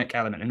a sonic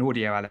element, an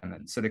audio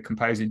element. So the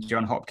composer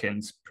John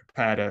Hopkins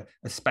prepared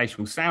a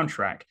spatial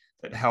soundtrack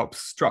that helps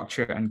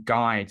structure and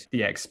guide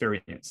the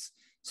experience.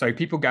 So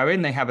people go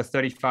in, they have a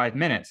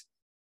 35-minute,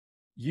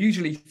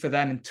 usually for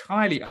them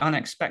entirely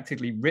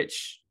unexpectedly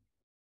rich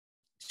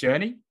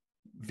journey,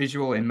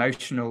 visual,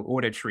 emotional,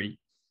 auditory.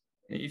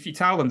 If you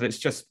tell them that it's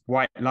just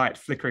white light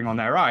flickering on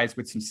their eyes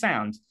with some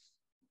sound,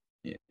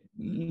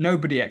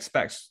 nobody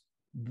expects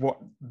what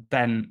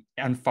then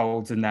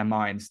unfolds in their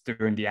minds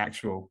during the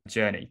actual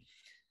journey.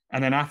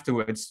 And then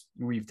afterwards,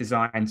 we've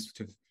designed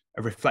sort of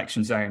a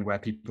reflection zone where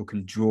people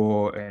can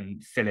draw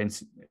and fill in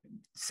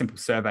simple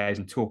surveys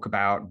and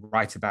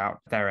write about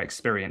their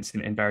experience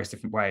in various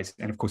different ways.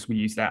 And of course, we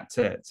use that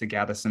to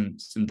gather some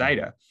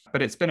data.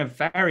 But it's been a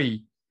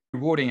very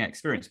rewarding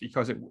experience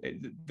because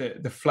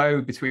the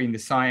flow between the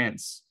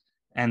science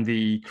and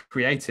the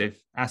creative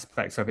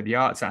aspects of it, the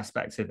arts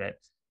aspects of it,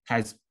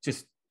 has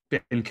just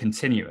been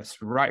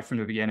continuous right from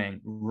the beginning,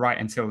 right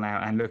until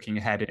now, and looking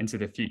ahead into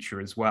the future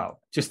as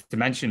well. Just to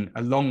mention,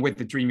 along with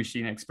the Dream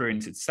Machine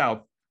experience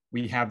itself,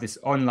 we have this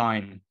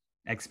online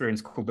experience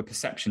called the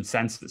perception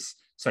census.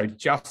 So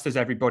just as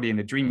everybody in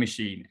the Dream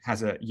Machine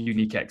has a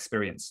unique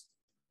experience,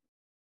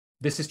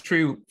 this is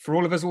true for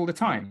all of us all the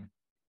time.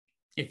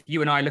 If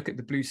you and I look at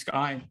the blue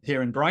sky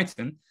here in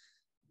Brighton,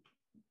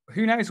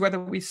 who knows whether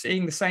we're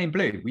seeing the same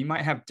blue? We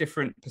might have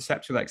different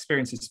perceptual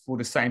experiences for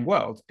the same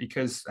world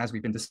because, as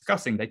we've been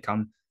discussing, they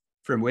come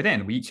from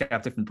within. We each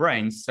have different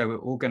brains, so we're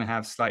all going to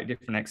have slightly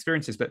different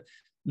experiences, but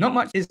not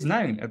much is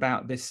known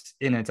about this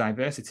inner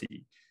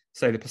diversity.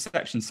 So the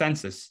perception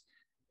census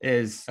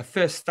is a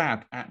first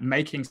stab at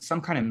making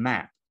some kind of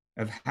map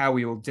of how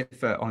we all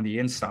differ on the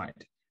inside,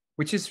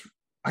 which is,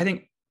 I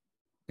think,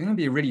 going to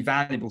be a really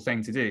valuable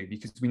thing to do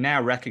because we now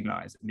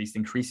recognize, at least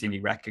increasingly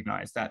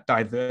recognize, that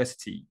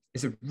diversity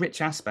is a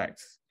rich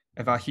aspect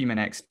of our human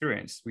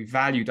experience. We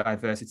value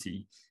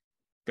diversity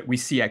that we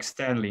see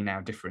externally now,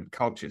 different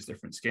cultures,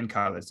 different skin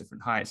colors,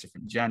 different heights,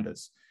 different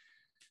genders.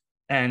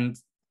 And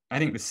I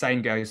think the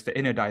same goes for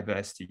inner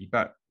diversity,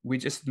 but we're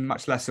just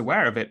much less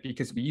aware of it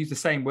because we use the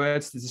same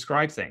words to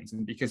describe things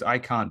and because I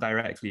can't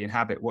directly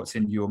inhabit what's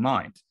in your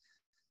mind.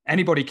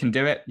 Anybody can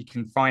do it. You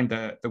can find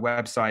the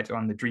website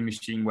on the Dream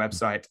Machine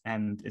website,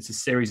 and it's a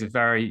series of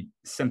very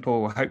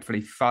simple,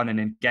 hopefully fun and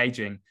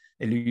engaging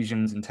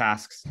illusions and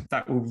tasks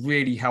that will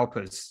really help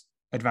us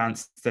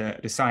advance the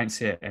science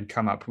here and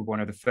come up with one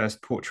of the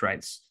first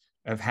portraits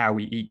of how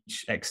we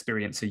each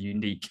experience a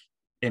unique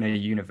inner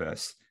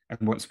universe. And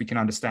once we can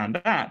understand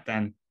that,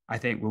 then I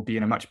think we'll be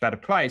in a much better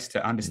place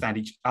to understand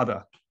each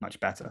other much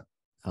better.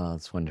 Oh,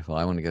 that's wonderful.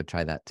 I want to go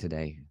try that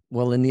today.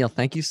 Well, Anil,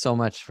 thank you so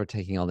much for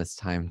taking all this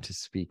time to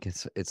speak.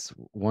 It's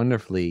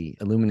wonderfully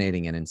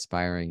illuminating and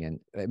inspiring,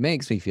 and it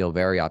makes me feel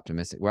very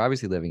optimistic. We're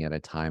obviously living at a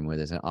time where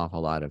there's an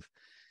awful lot of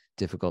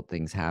difficult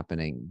things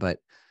happening, but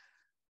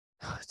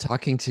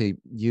talking to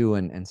you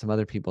and some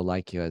other people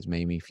like you has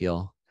made me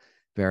feel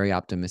very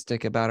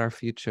optimistic about our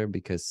future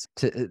because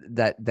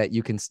that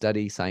you can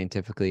study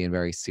scientifically and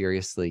very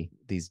seriously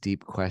these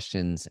deep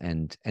questions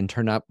and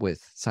turn up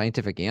with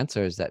scientific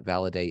answers that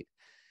validate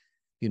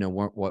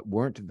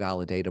weren't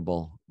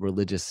validatable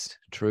religious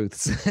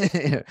truths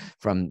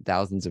from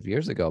thousands of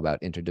years ago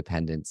about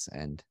interdependence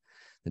and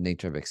the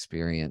nature of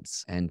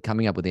experience, and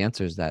coming up with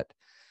answers that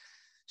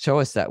show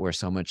us that we're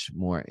so much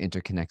more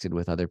interconnected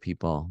with other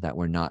people, that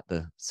we're not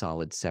the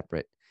solid,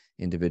 separate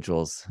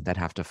individuals that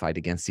have to fight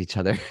against each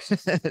other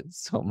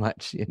so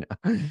much,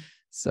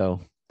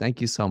 So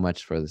thank you so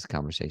much for this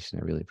conversation.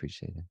 I really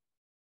appreciate it.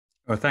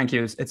 Well, thank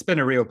you. It's been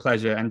a real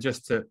pleasure. And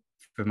just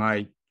for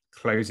my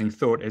closing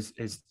thought is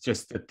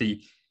just that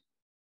the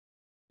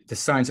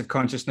science of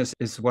consciousness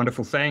is a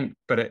wonderful thing,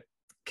 but it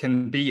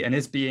can be and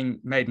is being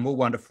made more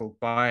wonderful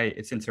by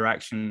its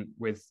interaction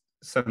with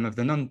some of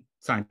the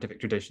non-scientific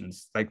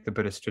traditions, like the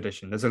Buddhist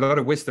tradition. There's a lot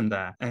of wisdom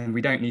there, and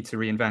we don't need to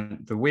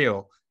reinvent the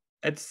wheel.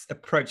 It's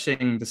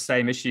approaching the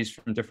same issues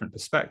from different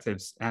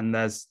perspectives, and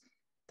there's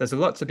a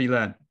lot to be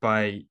learned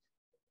by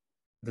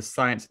the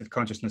science of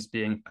consciousness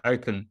being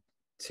open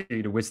to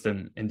the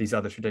wisdom in these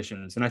other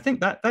traditions. And I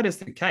think that is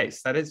the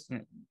case. That is,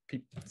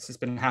 this has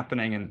been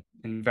happening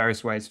in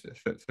various ways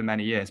for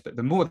many years. But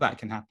the more that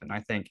can happen, I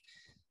think,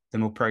 the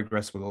more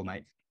progress we'll all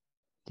make.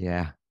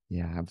 Yeah,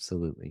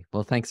 absolutely.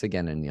 Well, thanks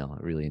again, Anil. I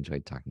really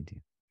enjoyed talking to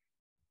you.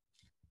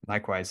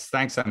 Likewise.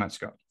 Thanks so much,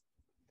 Scott.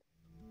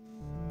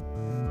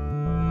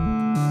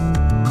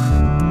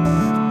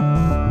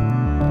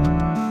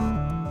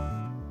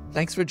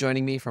 Thanks for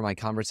joining me for my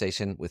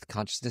conversation with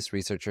consciousness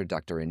researcher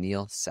Dr.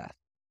 Anil Seth.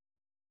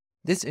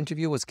 This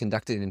interview was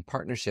conducted in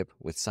partnership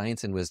with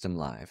Science and Wisdom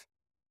Live.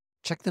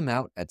 Check them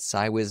out at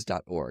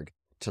sciwiz.org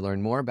to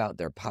learn more about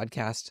their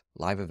podcast,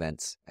 live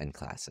events, and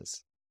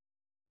classes.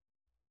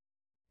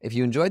 If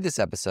you enjoyed this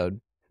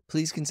episode,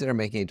 please consider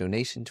making a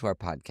donation to our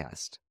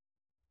podcast.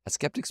 A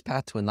Skeptic's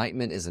Path to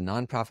Enlightenment is a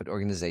nonprofit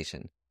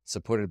organization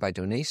supported by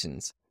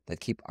donations that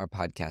keep our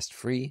podcast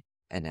free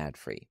and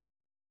ad-free.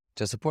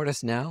 To support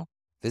us now,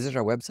 visit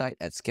our website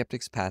at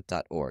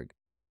skepticspath.org.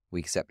 We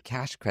accept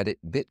cash, credit,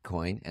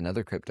 Bitcoin, and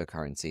other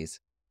cryptocurrencies,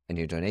 and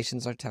your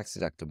donations are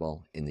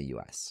tax-deductible in the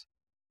U.S.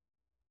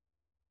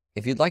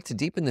 If you'd like to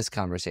deepen this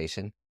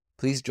conversation,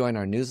 please join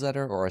our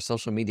newsletter or our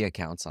social media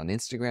accounts on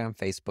Instagram,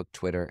 Facebook,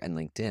 Twitter, and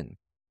LinkedIn,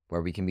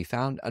 where we can be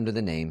found under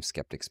the name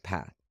Skeptic's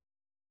Path.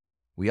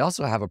 We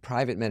also have a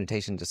private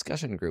meditation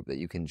discussion group that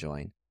you can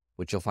join,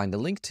 which you'll find a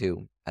link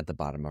to at the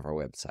bottom of our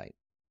website.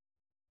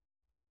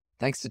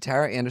 Thanks to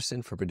Tara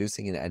Anderson for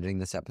producing and editing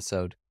this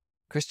episode,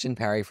 Christian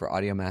Parry for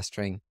audio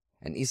mastering,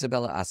 and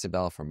Isabella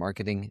Acebel for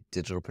marketing,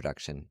 digital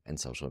production, and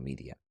social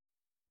media.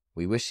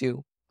 We wish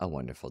you a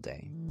wonderful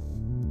day.